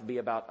life be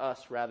about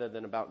us rather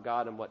than about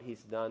God and what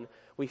He's done,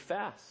 we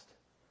fast.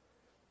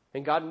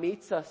 And God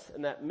meets us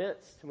in that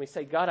midst. And we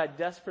say, God, I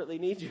desperately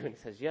need you. And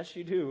He says, yes,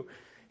 you do.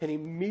 And He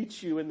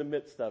meets you in the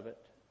midst of it.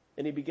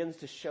 And He begins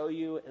to show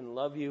you and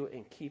love you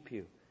and keep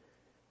you.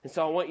 And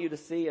so I want you to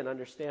see and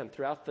understand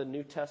throughout the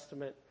New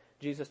Testament,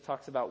 Jesus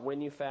talks about when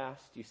you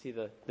fast. You see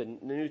the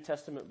New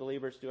Testament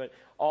believers do it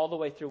all the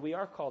way through. We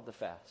are called to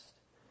fast.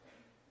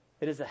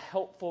 It is a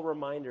helpful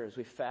reminder as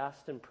we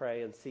fast and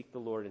pray and seek the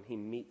Lord, and He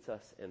meets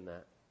us in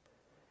that.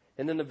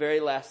 And then the very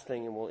last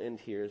thing, and we'll end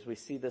here, is we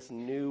see this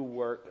new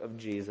work of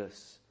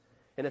Jesus.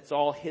 And it's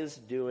all His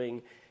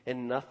doing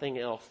and nothing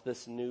else,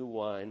 this new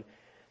wine.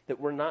 That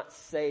we're not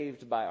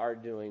saved by our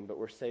doing, but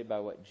we're saved by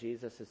what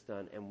Jesus has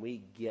done, and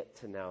we get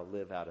to now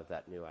live out of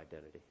that new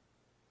identity.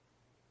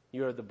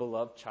 You are the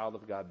beloved child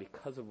of God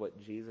because of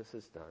what Jesus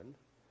has done.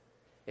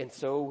 And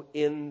so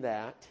in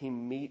that, He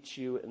meets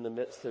you in the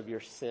midst of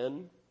your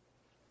sin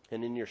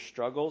and in your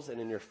struggles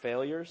and in your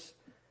failures.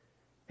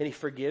 And He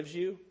forgives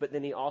you, but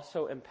then He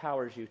also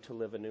empowers you to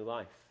live a new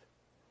life.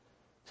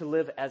 To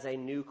live as a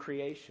new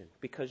creation,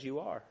 because you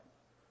are.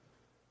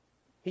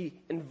 He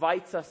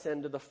invites us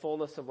into the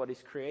fullness of what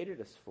He's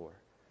created us for.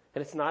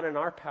 And it's not in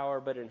our power,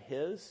 but in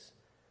His.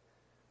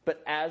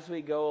 But as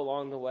we go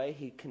along the way,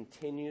 He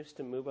continues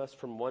to move us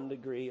from one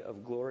degree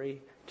of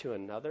glory to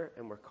another.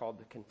 And we're called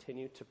to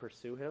continue to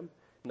pursue Him.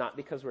 Not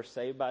because we're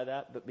saved by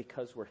that, but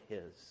because we're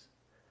His.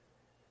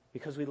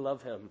 Because we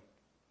love Him.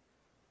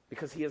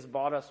 Because He has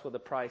bought us with a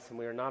price and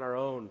we are not our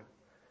own.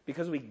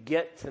 Because we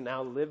get to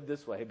now live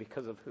this way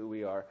because of who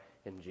we are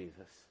in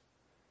Jesus.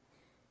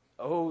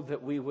 Oh,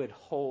 that we would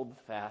hold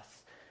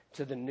fast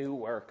to the new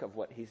work of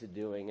what He's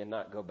doing and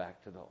not go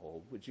back to the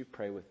old. Would you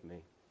pray with me?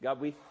 God,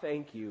 we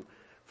thank You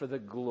for the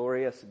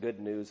glorious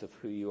good news of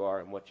who You are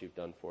and what You've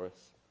done for us.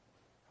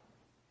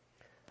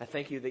 I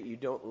thank You that You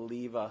don't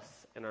leave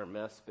us in our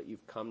mess, but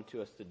You've come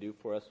to us to do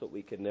for us what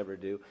we could never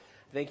do.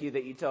 Thank You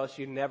that You tell us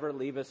You never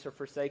leave us or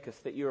forsake us,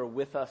 that You are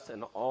with us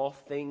in all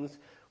things.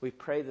 We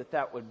pray that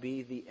that would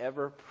be the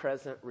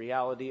ever-present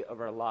reality of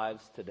our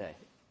lives today.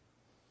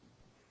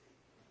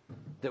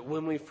 That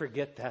when we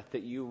forget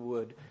that You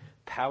would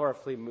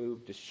powerfully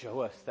move to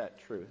show us that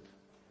truth.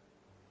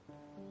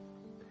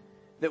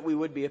 That we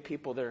would be a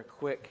people that are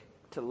quick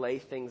to lay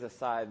things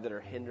aside that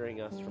are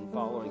hindering us from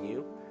following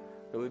You.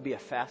 That we'd be a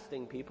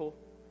fasting people.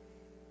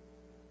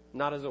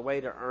 Not as a way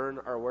to earn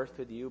our worth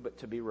with You, but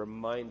to be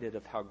reminded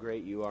of how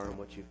great You are and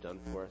what You've done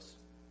for us.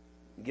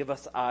 Give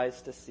us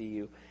eyes to see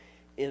You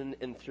in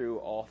and through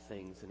all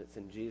things. And it's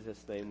in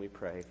Jesus' name we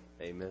pray.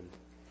 Amen.